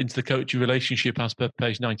put effort into the coaching relationship as per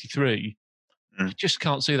page 93, you just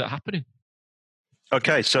can't see that happening.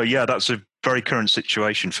 Okay, so yeah, that's a very current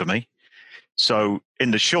situation for me. So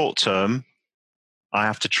in the short term, I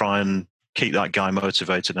have to try and keep that guy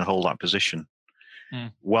motivated and hold that position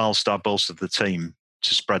whilst I bolster the team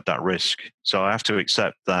to spread that risk. So I have to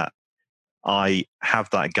accept that I have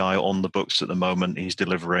that guy on the books at the moment, he's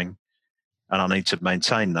delivering, and I need to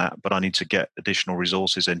maintain that, but I need to get additional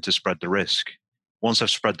resources in to spread the risk. Once I've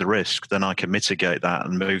spread the risk, then I can mitigate that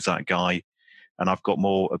and move that guy, and I've got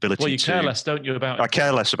more ability to... Well, you care less, don't you, about it? I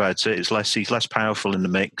care less about it. He's less powerful in the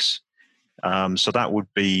mix. So that would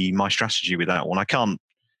be my strategy with that one. I can't,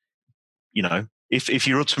 you know, if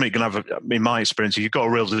you're ultimately going to have, in my experience, if you've got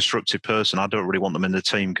a real disruptive person, I don't really want them in the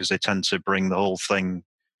team because they tend to bring the whole thing,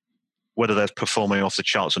 whether they're performing off the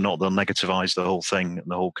charts or not, they'll negativize the whole thing and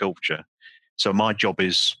the whole culture. So my job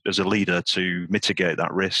is, as a leader, to mitigate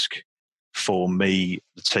that risk for me,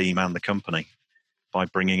 the team, and the company by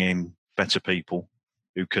bringing in better people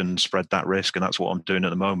who can spread that risk. And that's what I'm doing at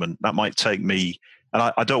the moment. That might take me, and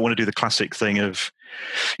I don't want to do the classic thing of,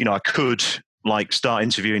 you know, I could like start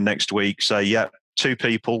interviewing next week, say, yeah, 2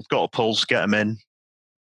 people, got a pulse, get them in,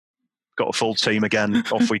 got a full team again,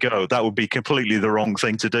 off we go. That would be completely the wrong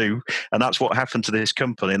thing to do. And that's what happened to this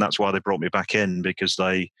company. And that's why they brought me back in, because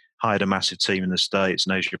they hired a massive team in the States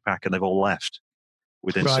and Asia Pac, and they've all left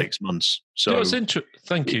within 6 months. So,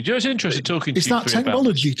 thank you. Joe's interested talking to you. Is that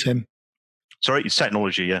technology, Tim? Sorry, it's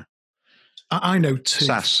technology, yeah. I know 2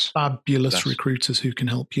 SaaS. fabulous recruiters who can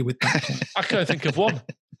help you with that. I can't think of one.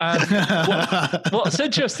 What's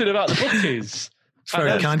interesting about the book is... It's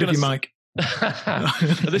very kind of you, Mike.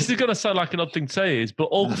 This is going to sound like an odd thing to say, but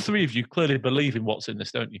all 3 of you clearly believe in what's in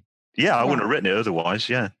this, don't you? Yeah, I wouldn't have written it otherwise.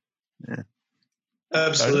 Yeah.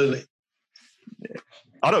 Absolutely.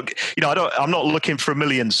 I'm not looking for a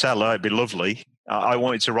million seller. It'd be lovely. I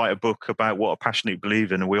wanted to write a book about what I passionately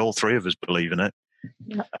believe in, and we all 3 of us believe in it.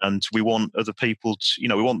 Yeah. And we want other people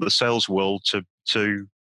to, we want the sales world to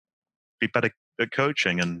be better at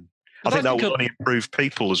coaching, and I think that will only improve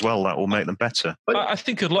people as well. That will make them better. I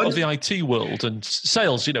think a lot of the IT world and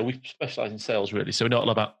sales, we specialize in sales really, so we know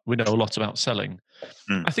a lot about selling.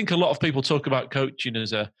 I think a lot of people talk about coaching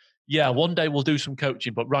as one day we'll do some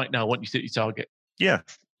coaching, but right now I want you to hit your target. Yeah.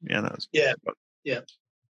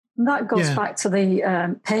 That goes back to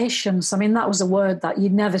the patience. I mean, that was a word that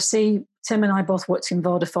you'd never see. Tim and I both worked in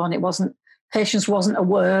Vodafone. Patience wasn't a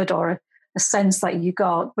word or a sense that you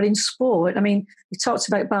got. But in sport, I mean, you talked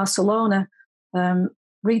about Barcelona. I'm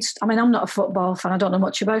not a football fan. I don't know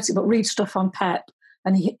much about it, but read stuff on Pep,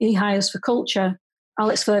 and he hires for culture.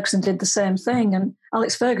 Alex Ferguson did the same thing, and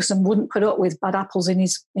Alex Ferguson wouldn't put up with bad apples in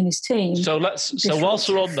his team. So whilst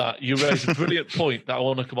we're on that, you raised a brilliant point that I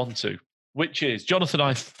want to come on to, which is, Jonathan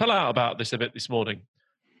and I fell out about this a bit this morning,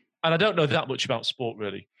 and I don't know that much about sport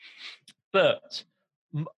really, but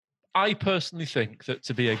I personally think that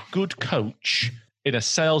to be a good coach in a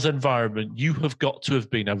sales environment, you have got to have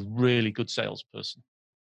been a really good salesperson.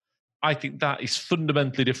 I think that is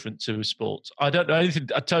fundamentally different to sport. I don't know anything,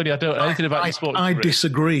 Tony, I don't know anything about sport. I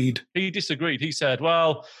disagreed. He disagreed. He said,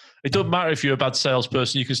 well, it doesn't matter if you're a bad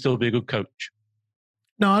salesperson, you can still be a good coach.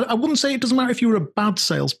 No, I wouldn't say it doesn't matter if you're a bad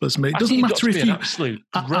salesperson, but it doesn't matter if you.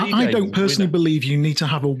 I don't personally believe you need to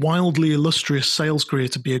have a wildly illustrious sales career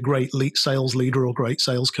to be a great sales leader or great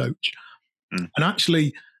sales coach. And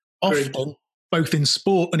actually, often, both in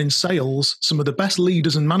sport and in sales, some of the best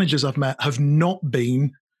leaders and managers I've met have not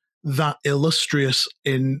been that illustrious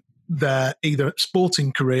in their either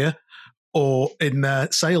sporting career or in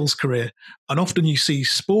their sales career. And often you see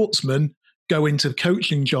sportsmen go into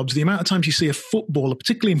coaching jobs. The amount of times you see a footballer,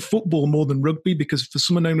 particularly in football more than rugby, because for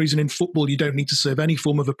some unknown reason in football you don't need to serve any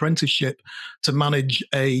form of apprenticeship to manage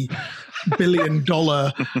a $1 billion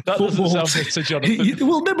football team.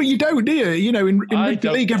 Well, no, but you don't, do you? You know, in rugby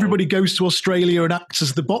league, everybody goes to Australia and acts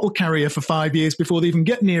as the bottle carrier for 5 years before they even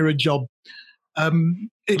get near a job.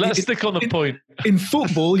 Let's stick on the point. In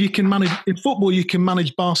football, you can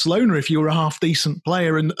manage Barcelona if you're a half decent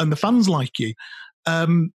player and the fans like you.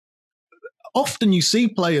 Often you see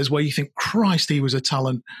players where you think, Christ, he was a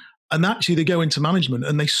talent. And actually they go into management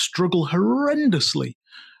and they struggle horrendously.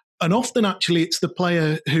 And often actually it's the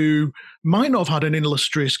player who might not have had an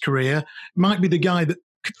illustrious career, might be the guy that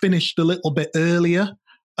finished a little bit earlier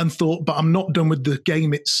and thought, but I'm not done with the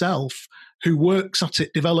game itself, who works at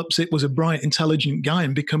it, develops it, was a bright, intelligent guy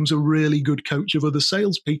and becomes a really good coach of other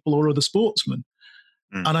salespeople or other sportsmen.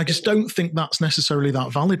 And I just don't think that's necessarily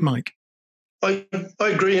that valid, Mike. I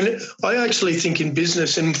agree, and I actually think in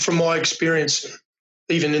business, and from my experience,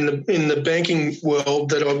 even in the banking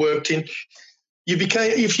world that I worked in,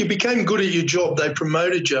 if you became good at your job, they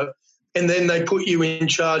promoted you, and then they put you in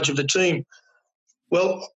charge of the team.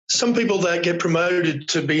 Well, some people that get promoted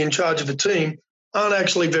to be in charge of a team aren't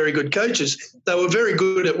actually very good coaches. They were very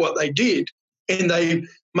good at what they did, and they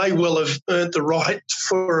may well have earned the right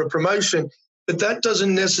for a promotion, but that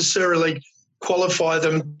doesn't necessarily qualify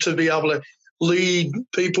them to be able to lead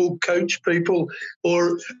people, coach people,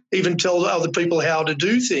 or even tell other people how to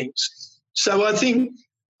do things. So I think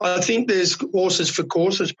there's horses for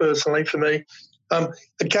courses, personally, for me.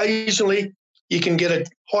 Occasionally you can get a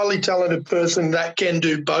highly talented person that can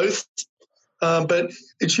do both, but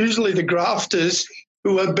it's usually the grafters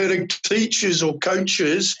who are better teachers or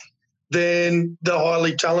coaches than the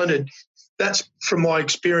highly talented. That's from my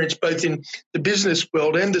experience, both in the business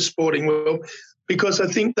world and the sporting world, because I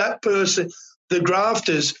think that person, the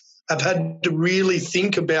grafters, have had to really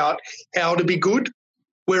think about how to be good,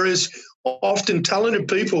 whereas often talented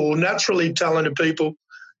people or naturally talented people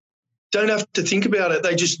don't have to think about it.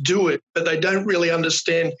 They just do it, but they don't really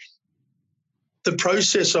understand the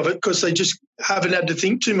process of it because they just haven't had to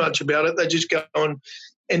think too much about it. They just go on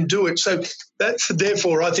and do it. So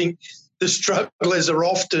therefore, I think the strugglers are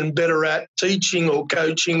often better at teaching or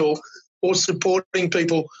coaching or supporting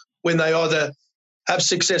people when they either have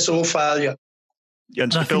success or failure. And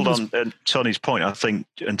to build on Tony's point, I think,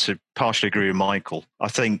 and to partially agree with Michael, I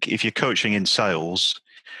think if you're coaching in sales,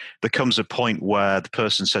 there comes a point where the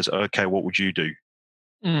person says, okay, what would you do?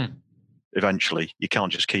 Eventually, you can't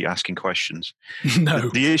just keep asking questions. No.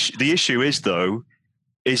 The issue is, though,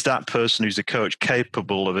 is that person who's a coach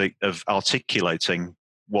capable of articulating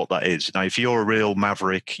what that is? Now, if you're a real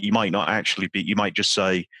maverick, you might not actually be, you might just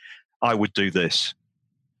say, I would do this.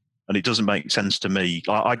 And it doesn't make sense to me.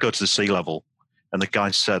 I go to the C-level. And the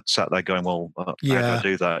guy sat there going, well, how do I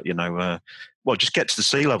do that? You know, well, just get to the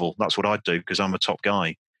C-level. That's what I'd do because I'm a top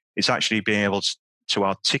guy. It's actually being able to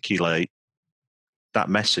articulate that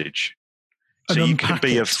message. So you could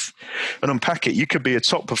be and unpack it. You could be a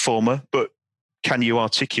top performer, but can you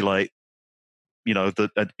articulate, you know,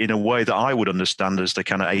 in a way that I would understand as the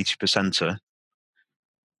kind of 80%er,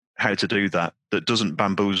 how to do that doesn't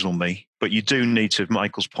bamboozle me. But you do need to,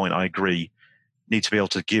 Michael's point, I agree, need to be able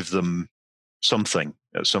to give them something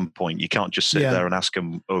at some point. You can't just sit there and ask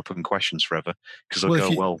them open questions forever because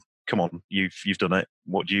they'll well, come on, you've done it.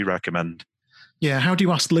 What do you recommend? Yeah, how do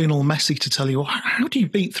you ask Lionel Messi to tell you, how do you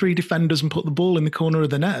beat 3 defenders and put the ball in the corner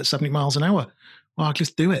of the net at 70 miles an hour? Well, I'll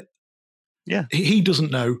just do it. Yeah. He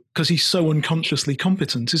doesn't know because he's so unconsciously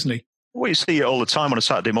competent, isn't he? Well, you see it all the time on a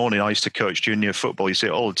Saturday morning. I used to coach junior football. You see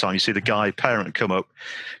it all the time. You see the parent come up,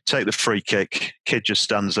 take the free kick, kid just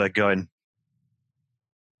stands there going,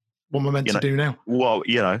 what am I meant to do now? Well,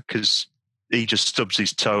 you know, because he just stubs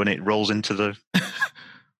his toe and it rolls into the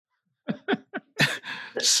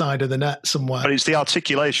side of the net somewhere. But it's the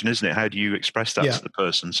articulation, isn't it? How do you express that to the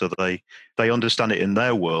person so that they understand it in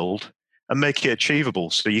their world and make it achievable?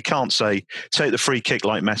 So you can't say, take the free kick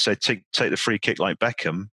like Messi, take the free kick like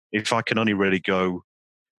Beckham. If I can only really go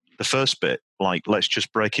the first bit, like let's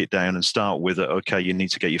just break it down and start with it. Okay, you need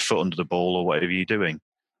to get your foot under the ball or whatever you're doing.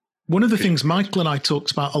 One of the things Michael and I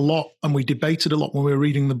talked about a lot, and we debated a lot when we were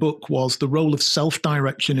reading the book, was the role of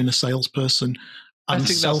self-direction in a salesperson and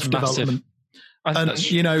self-development. And,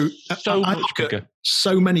 so I much look bigger. at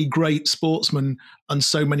so many great sportsmen and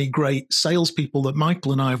so many great salespeople that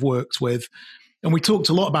Michael and I have worked with. And we talked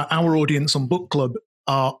a lot about our audience on Book Club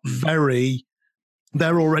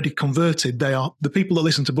they're already converted. The people that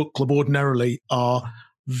listen to Book Club ordinarily are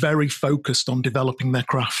very focused on developing their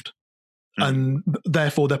craft. And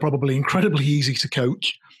therefore they're probably incredibly easy to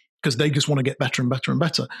coach because they just want to get better and better and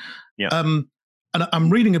better. Yeah. And I'm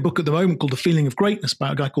reading a book at the moment called The Feeling of Greatness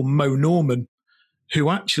by a guy called Mo Norman, who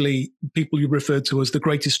actually people you referred to as the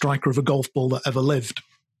greatest striker of a golf ball that ever lived.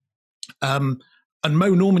 And Mo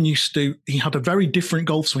Norman he had a very different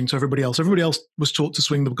golf swing to everybody else. Everybody else was taught to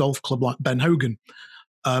swing the golf club like Ben Hogan.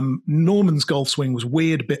 Norman's golf swing was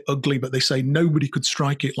weird, a bit ugly, but they say nobody could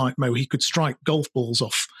strike it like Mo. He could strike golf balls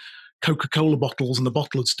off Coca-Cola bottles and the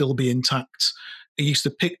bottle would still be intact.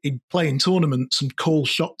 He'd play in tournaments and call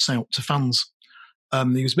shots out to fans.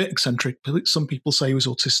 He was a bit eccentric. Some people say he was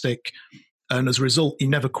autistic. And as a result, he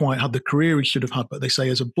never quite had the career he should have had. But they say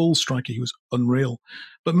as a ball striker, he was unreal.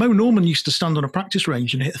 But Mo Norman used to stand on a practice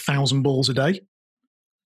range and hit 1,000 balls a day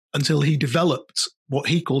until he developed what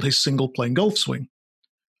he called his single-plane golf swing.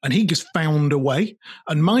 And he just found a way.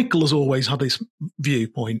 And Michael has always had this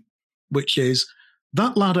viewpoint, which is,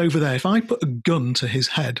 that lad over there, if I put a gun to his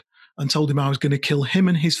head and told him I was going to kill him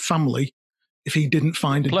and his family if he didn't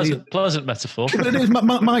find a deal. Pleasant metaphor.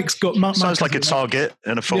 Mike's got... Sounds like a target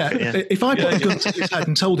and a focus. Yeah. If I put a gun to his head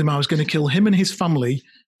and told him I was going to kill him and his family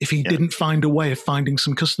if he didn't find a way of finding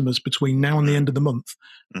some customers between now and the end of the month,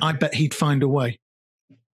 I bet he'd find a way.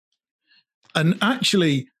 And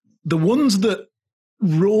actually, the ones that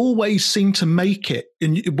always seem to make it,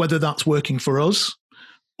 whether that's working for us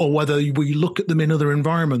or whether we look at them in other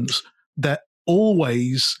environments, they're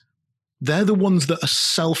the ones that are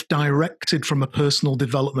self-directed from a personal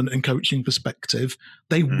development and coaching perspective.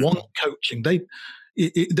 They want coaching. They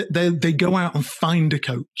go out and find a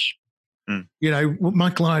coach.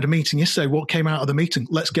 Michael and I had a meeting yesterday. What came out of the meeting?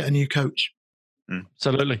 Let's get a new coach.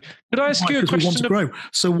 Absolutely. Could I ask you a question? We want to grow.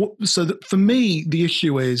 So that for me, the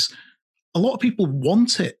issue is a lot of people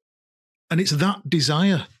want it, and it's that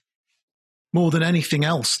desire more than anything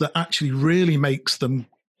else that actually really makes them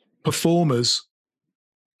performers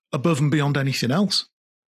above and beyond anything else.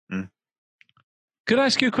 Could I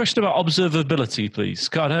ask you a question about observability, please?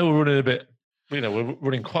 I know we're running a bit, we're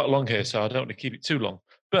running quite long here, so I don't want to keep it too long.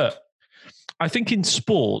 But I think in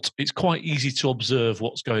sport, it's quite easy to observe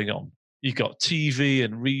what's going on. You've got TV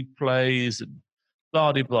and replays and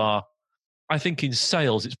blah, blah, blah. I think in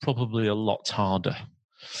sales, it's probably a lot harder.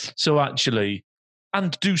 So actually,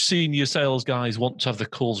 and do senior sales guys want to have the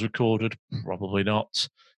calls recorded? Probably not.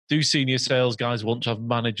 Do senior sales guys want to have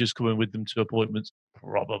managers coming with them to appointments?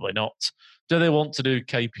 Probably not. Do they want to do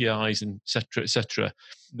KPIs and et cetera, et cetera?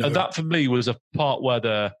 No. And that for me was a part where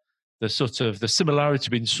the sort of the similarity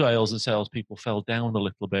between sales and salespeople fell down a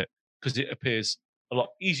little bit because it appears a lot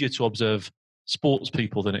easier to observe sports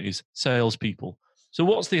people than it is salespeople. So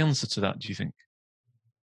what's the answer to that, do you think?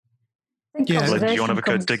 Do you want to have a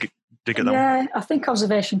go dig at that? Yeah, I think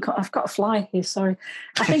observation, I've got a fly here, sorry.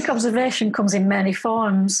 I think observation comes in many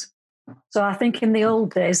forms. So I think in the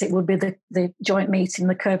old days, it would be the joint meeting,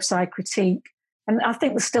 the curbside critique. And I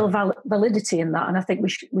think there's still validity in that. And I think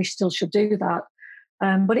we still should do that.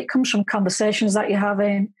 But it comes from conversations that you're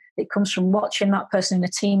having. It comes from watching that person in a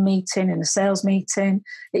team meeting, in a sales meeting.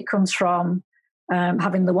 It comes from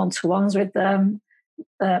having the one-to-ones with them,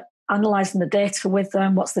 analysing the data with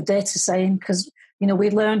them. What's the data saying? Because, we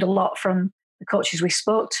learned a lot from the coaches we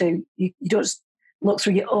spoke to. You don't just look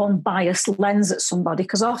through your own biased lens at somebody,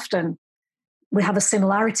 because often we have a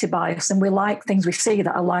similarity bias and we like things we see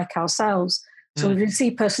that are like ourselves. So if we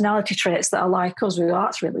see personality traits that are like us, we go,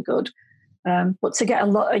 that's really good. But to get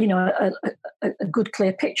a good,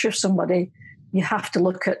 clear picture of somebody, you have to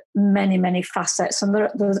look at many, many facets, and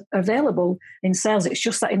they're available in sales. It's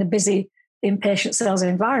just that in a busy, impatient sales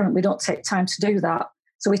environment, we don't take time to do that.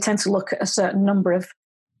 So we tend to look at a certain number of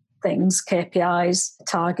things, KPIs,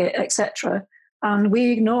 target, etc., and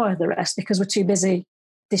we ignore the rest because we're too busy,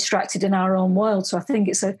 distracted in our own world. So I think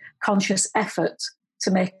it's a conscious effort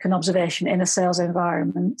to make an observation in a sales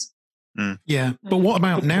environment. Yeah, but what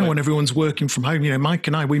about now when everyone's working from home? Mike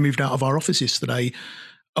and I, we moved out of our office yesterday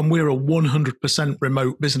and we're a 100%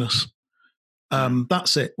 remote business.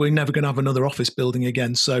 That's it. We're never going to have another office building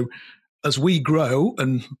again. So as we grow,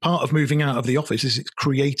 and part of moving out of the office is it's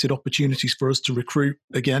created opportunities for us to recruit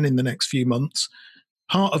again in the next few months.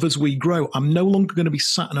 Part of as we grow, I'm no longer going to be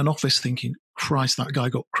sat in an office thinking, Christ, that guy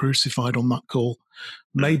got crucified on that call.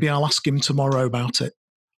 Maybe I'll ask him tomorrow about it.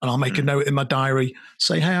 And I'll make a note in my diary,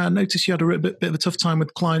 say, hey, I noticed you had a bit of a tough time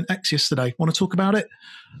with client X yesterday. Want to talk about it?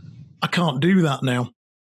 I can't do that now.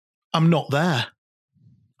 I'm not there.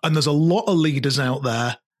 And there's a lot of leaders out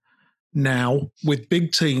there now with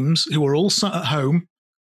big teams who are all sat at home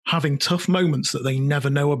having tough moments that they never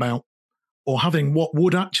know about, or having what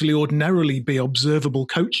would actually ordinarily be observable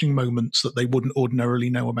coaching moments that they wouldn't ordinarily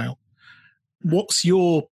know about. What's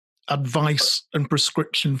your advice and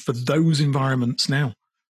prescription for those environments now?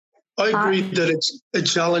 I agree that it's a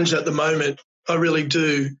challenge at the moment. I really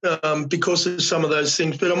do, because of some of those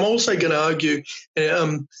things. But I'm also going to argue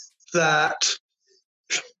that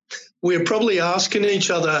we're probably asking each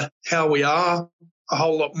other how we are a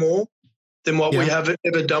whole lot more than what we have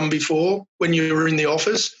ever done before when you were in the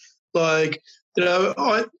office. Like,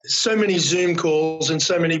 so many Zoom calls and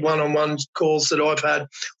so many one-on-one calls that I've had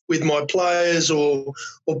with my players or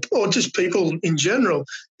just people in general,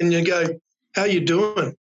 and you go, how you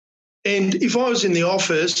doing? And if I was in the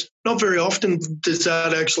office, not very often does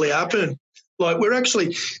that actually happen. Like, we're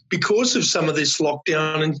actually, because of some of this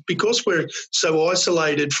lockdown and because we're so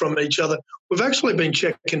isolated from each other, we've actually been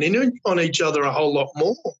checking in on each other a whole lot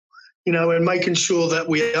more, and making sure that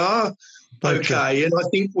we are okay. And I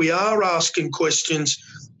think we are asking questions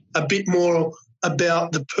a bit more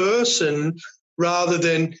about the person rather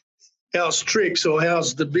than how's tricks or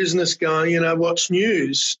how's the business going, what's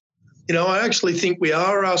news. I actually think we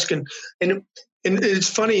are asking, and it's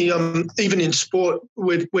funny, even in sport,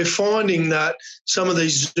 we're finding that some of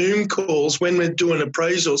these Zoom calls, when we're doing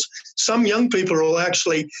appraisals, some young people are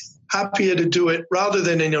actually happier to do it rather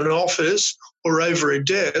than in an office or over a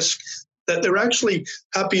desk, that they're actually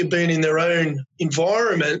happier being in their own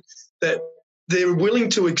environment, that they're willing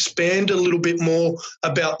to expand a little bit more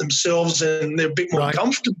about themselves and they're a bit more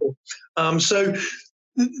comfortable. So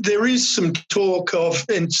there is some talk of,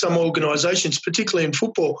 in some organisations, particularly in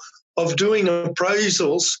football, of doing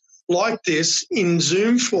appraisals like this in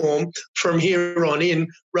Zoom form from here on in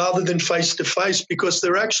rather than face-to-face, because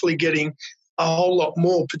they're actually getting a whole lot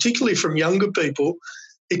more, particularly from younger people,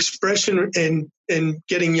 expression and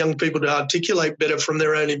getting young people to articulate better from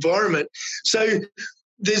their own environment. So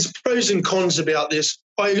there's pros and cons about this.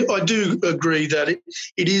 I do agree that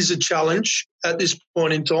it is a challenge at this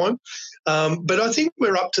point in time, but I think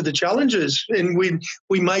we're up to the challenges, and we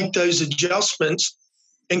make those adjustments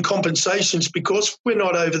and compensations because we're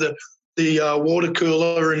not over the water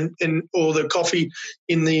cooler and or the coffee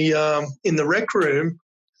in the rec room,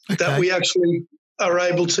 that we actually are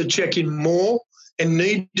able to check in more and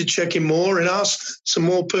need to check in more and ask some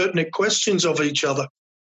more pertinent questions of each other.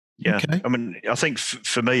 Yeah, I mean, I think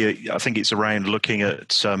for me, I think it's around looking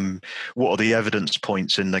at what are the evidence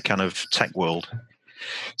points in the kind of tech world.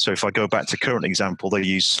 So if I go back to current example, they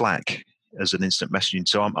use Slack as an instant messaging.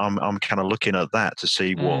 So I'm kind of looking at that to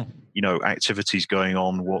see what activities going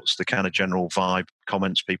on, what's the kind of general vibe,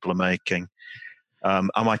 comments people are making.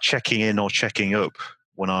 Am I checking in or checking up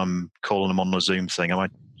when I'm calling them on the Zoom thing? Am I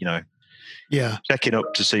checking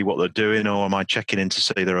up to see what they're doing, or am I checking in to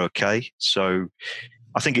see they're okay? So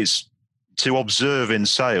I think it's to observe in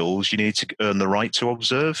sales, you need to earn the right to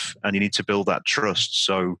observe and you need to build that trust.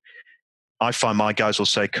 So I find my guys will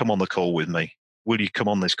say, come on the call with me. Will you come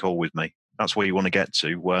on this call with me? That's where you want to get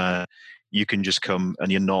to, where you can just come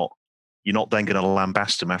and you're not then going to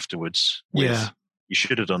lambast them afterwards. You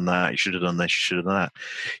should have done that. You should have done this. You should have done that.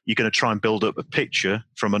 You're going to try and build up a picture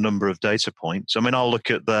from a number of data points. I mean, I'll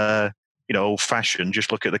look at the, old fashioned,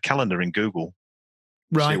 just look at the calendar in Google.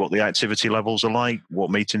 See what the activity levels are like.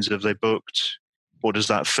 What meetings have they booked? What does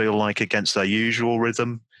that feel like against their usual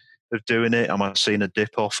rhythm of doing it? Am I seeing a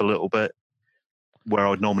dip off a little bit where I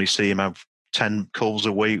would normally see him have 10 calls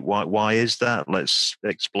a week? Why is that? Let's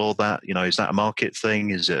explore that. Is that a market thing?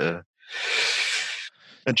 Is it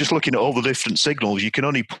and just looking at all the different signals, you can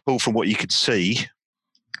only pull from what you could see,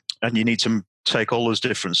 and you need to take all those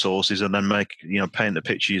different sources and then paint the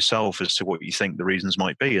picture yourself as to what you think the reasons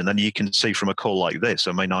might be. And then you can see from a call like this,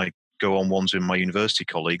 I mean, I go on ones with my university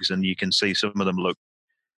colleagues and you can see some of them look,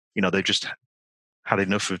 they've just had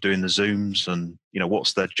enough of doing the Zooms and,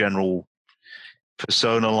 what's their general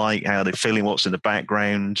persona like, how they're feeling, what's in the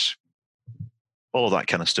background, all of that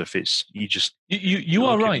kind of stuff. It's, you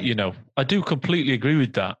are right. I do completely agree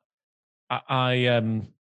with that. And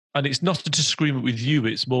it's not a disagreement with you.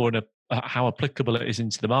 It's more how applicable it is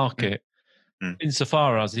into the market.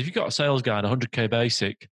 Insofar as if you've got a sales guy on 100k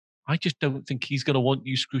basic, I just don't think he's going to want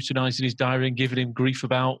you scrutinising his diary and giving him grief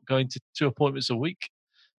about going to 2 appointments a week.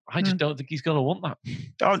 I just don't think he's going to want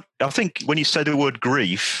that. I think when you say the word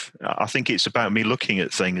grief, I think it's about me looking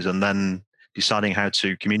at things and then deciding how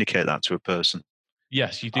to communicate that to a person.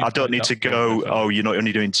 Yes, you do. I don't need to go, oh, you're not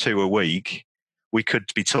only doing 2 a week. We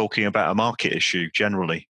could be talking about a market issue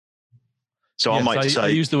generally. So yes, I might say, I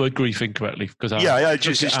use the word grief incorrectly because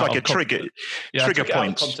it's like a trigger point. Out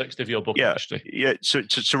of context of your book, actually. Yeah. So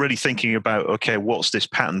really thinking about, okay, what's this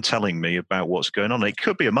pattern telling me about what's going on? It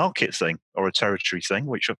could be a market thing or a territory thing,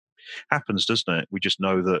 which happens, doesn't it? We just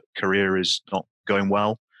know that career is not going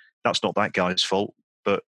well. That's not that guy's fault,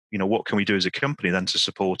 but what can we do as a company then to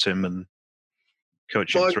support him and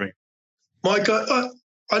coach him through? Mike, I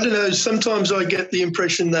don't know. Sometimes I get the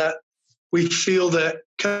impression that we feel that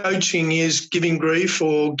coaching is giving grief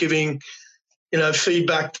or giving,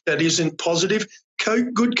 feedback that isn't positive.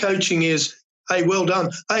 Good coaching is, hey, well done.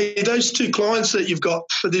 Hey, those 2 clients that you've got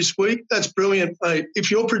for this week, that's brilliant, mate. If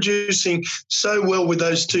you're producing so well with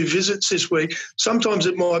those 2 visits this week, sometimes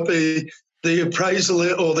it might be the appraisal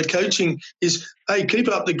or the coaching is, hey, keep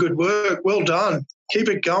up the good work. Well done. Keep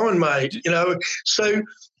it going, mate. So,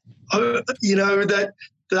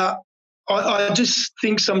 that I just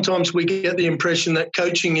think sometimes we get the impression that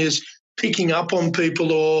coaching is picking up on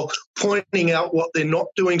people or pointing out what they're not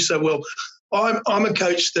doing so well. I'm a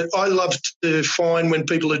coach that I love to find when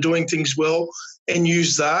people are doing things well and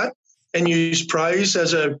use that and use praise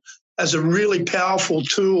as a really powerful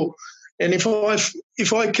tool. And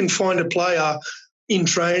if I can find a player in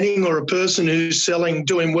training or a person who's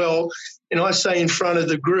doing well, and I say in front of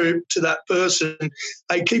the group to that person,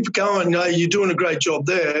 hey, keep going. Hey, you're doing a great job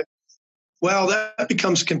there. Wow, that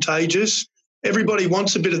becomes contagious. Everybody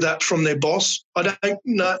wants a bit of that from their boss. I don't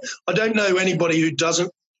know anybody who doesn't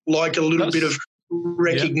like a little bit of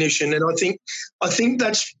recognition. And I think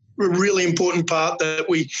that's a really important part that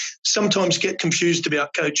we sometimes get confused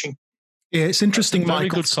about coaching. Yeah, it's interesting, Very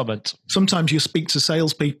Michael. good comment. Sometimes you speak to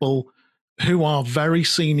salespeople who are very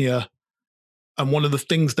senior, and one of the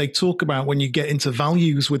things they talk about when you get into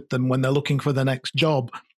values with them when they're looking for their next job,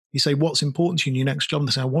 you say, what's important to you in your next job? And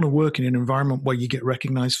they say, I want to work in an environment where you get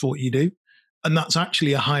recognized for what you do. And that's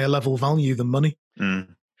actually a higher level value than money.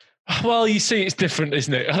 Mm. Well, you see, it's different,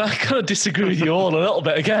 isn't it? And I kind of disagree with you all a little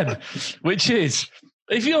bit again, which is,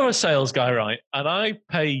 if you're a sales guy, right, and I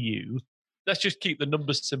pay you, let's just keep the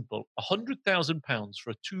numbers simple, £100,000 for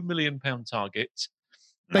a £2 million target.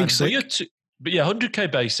 Basic. But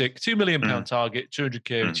 100K basic, £2 million target,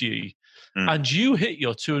 200K OTE, and you hit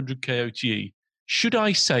your 200K OTE, should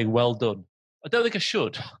I say, well done? I don't think I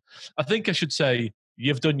should. I think I should say,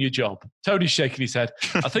 you've done your job. Tony's shaking his head.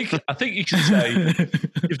 I think you should say,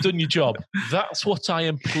 you've done your job. That's what I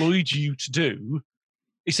employed you to do.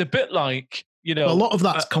 It's a bit like, a lot of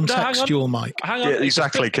that's contextual, Mike. Hang on. Yeah,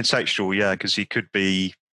 exactly, contextual, yeah, because he could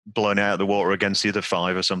be blown out of the water against the other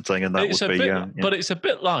 5 or something, and that would be... But it's a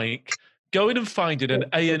bit like going and finding an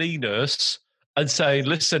A&E nurse and saying,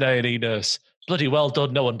 listen, A&E nurse, bloody well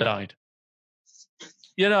done, no one died.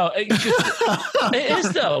 It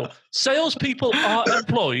is though. Salespeople are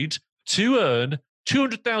employed to earn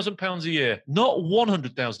 £200,000 a year, not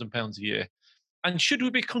 £100,000 a year. And should we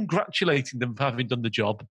be congratulating them for having done the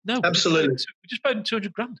job? No, absolutely. We just paid them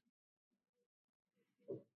 $200,000.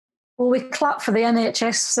 Well, we clapped for the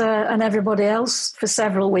NHS and everybody else for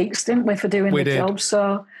several weeks, didn't we, for doing the job?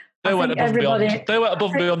 So they went above and beyond. They went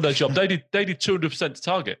above and beyond their job. They did 200% to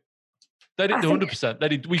target. They didn't do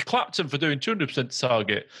 100%. We clapped them for doing 200% to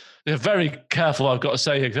target. They're very careful, I've got to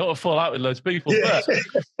say here, because I don't want to fall out with loads of people. Yeah.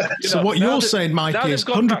 So what you're saying, Mike, is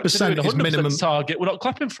 100% is minimum target. We're not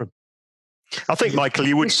clapping for them. I think, Michael,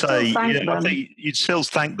 you would say, I think you'd still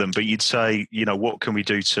thank them, but you'd say, what can we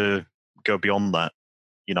do to go beyond that?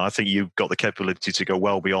 I think you've got the capability to go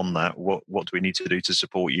well beyond that. What do we need to do to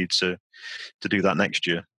support you to do that next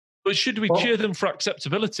year? But should we cheer them for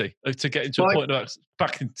acceptability to get into a point of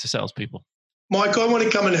back into salespeople? Mike, I want to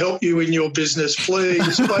come and help you in your business,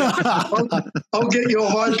 please. I'll get your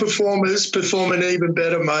high performers performing even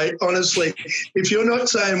better, mate. Honestly, if you're not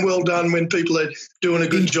saying well done when people are doing a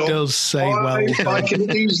good job, does say well done. I can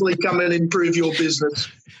easily come and improve your business.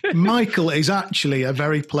 Michael is actually a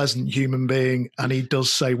very pleasant human being, and he does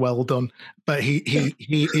say well done, but he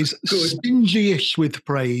is stingy-ish with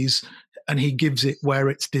praise, and he gives it where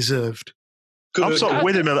it's deserved. Good. I'm sort of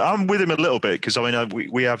with him. I'm with him a little bit because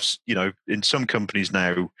we have in some companies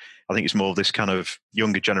now. I think it's more of this kind of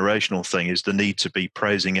younger generational thing is the need to be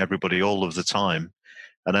praising everybody all of the time,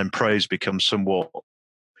 and then praise becomes somewhat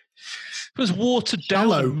watered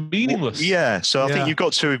down, meaningless. Yeah, so I think you've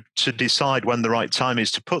got to decide when the right time is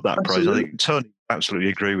to put that praise. I think Tony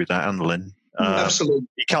absolutely agree with that, and Lynn. Absolutely,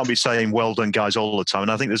 you can't be saying "well done, guys" all the time,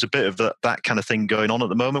 and I think there's a bit of that kind of thing going on at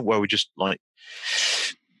the moment where we just like.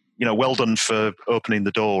 well done for opening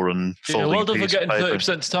the door and folding well done for getting paper.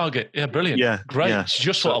 30% to target. Yeah, brilliant. Yeah, great. yeah. It's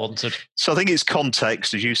just what I wanted. So I think it's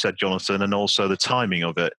context, as you said, Jonathan, and also the timing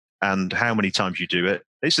of it and how many times you do it.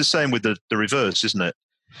 It's the same with the reverse, isn't it?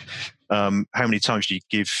 How many times do you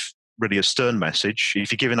give really a stern message?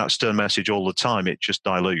 If you're giving that stern message all the time, it just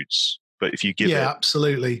dilutes. But if you give it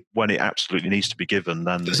absolutely when it absolutely needs to be given,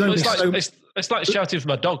 then it's like shouting for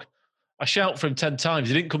my dog. I shout for him 10 times.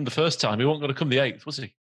 He didn't come the first time. He wasn't going to come the 8th, was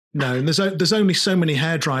he? No, and there's only so many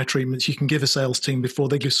hairdryer treatments you can give a sales team before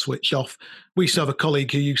they just switch off. We used to have a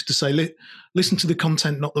colleague who used to say, listen to the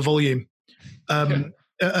content, not the volume. And,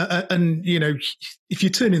 if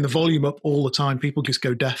you're turning the volume up all the time, people just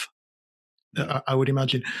go deaf, I would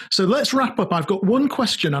imagine. So let's wrap up. I've got one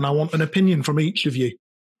question and I want an opinion from each of you.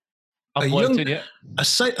 I'm not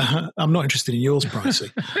interested in yours,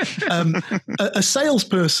 Pricey. A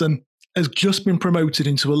salesperson has just been promoted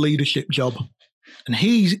into a leadership job. And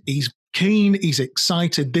he's keen, he's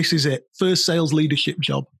excited. This is it. First sales leadership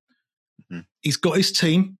job. Mm-hmm. He's got his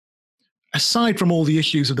team. Aside from all the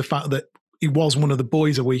issues of the fact that he was one of the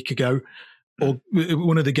boys a week ago, or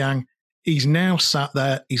one of the gang, he's now sat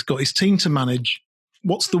there. He's got his team to manage.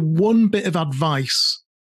 What's the one bit of advice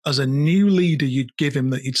as a new leader you'd give him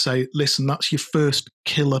that you'd say, listen, that's your first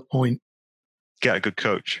killer point? Get a good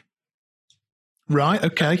coach. Right,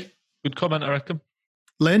 okay. Good comment, I reckon.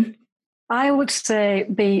 Lynn? I would say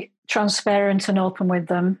be transparent and open with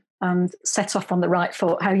them and set off on the right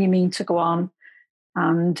foot, how you mean to go on,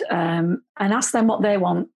 and ask them what they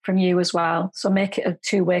want from you as well. So make it a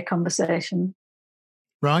two-way conversation.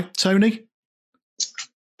 Right. Tony?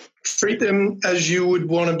 Treat them as you would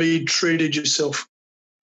want to be treated yourself.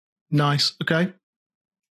 Nice. Okay.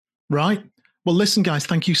 Right. Well, listen, guys,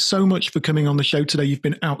 thank you so much for coming on the show today. You've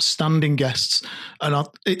been outstanding guests. And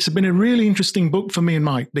it's been a really interesting book for me and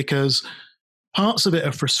Mike because parts of it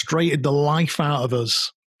have frustrated the life out of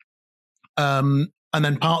us. And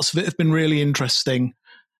then parts of it have been really interesting.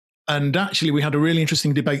 And actually, we had a really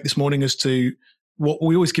interesting debate this morning as to what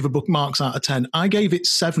we always give a book marks out of 10. I gave it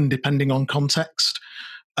 7 depending on context,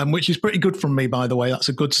 which is pretty good from me, by the way. That's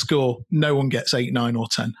a good score. No one gets 8, 9 or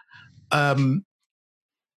 10.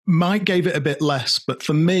 Mike gave it a bit less, but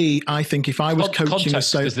for me, I think if I was coaching a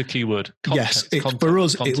sales, is the key word. Yes, for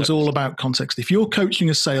us, it was all about context. If you're coaching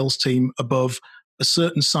a sales team above a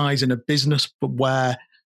certain size in a business, but where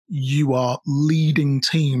you are leading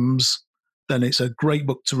teams, then it's a great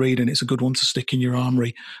book to read and it's a good one to stick in your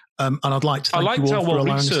armoury. And I'd like to thank you all for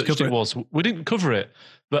allowing us to cover it. Was. We didn't cover it,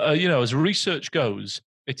 but as research goes,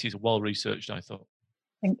 it is well researched, I thought.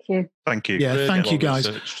 Thank you. Thank you. Yeah, really thank you, guys.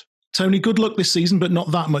 Researched. Tony, good luck this season, but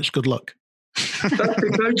not that much good luck. That's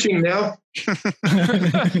the coaching now.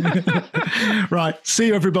 Right. See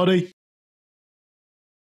you, everybody.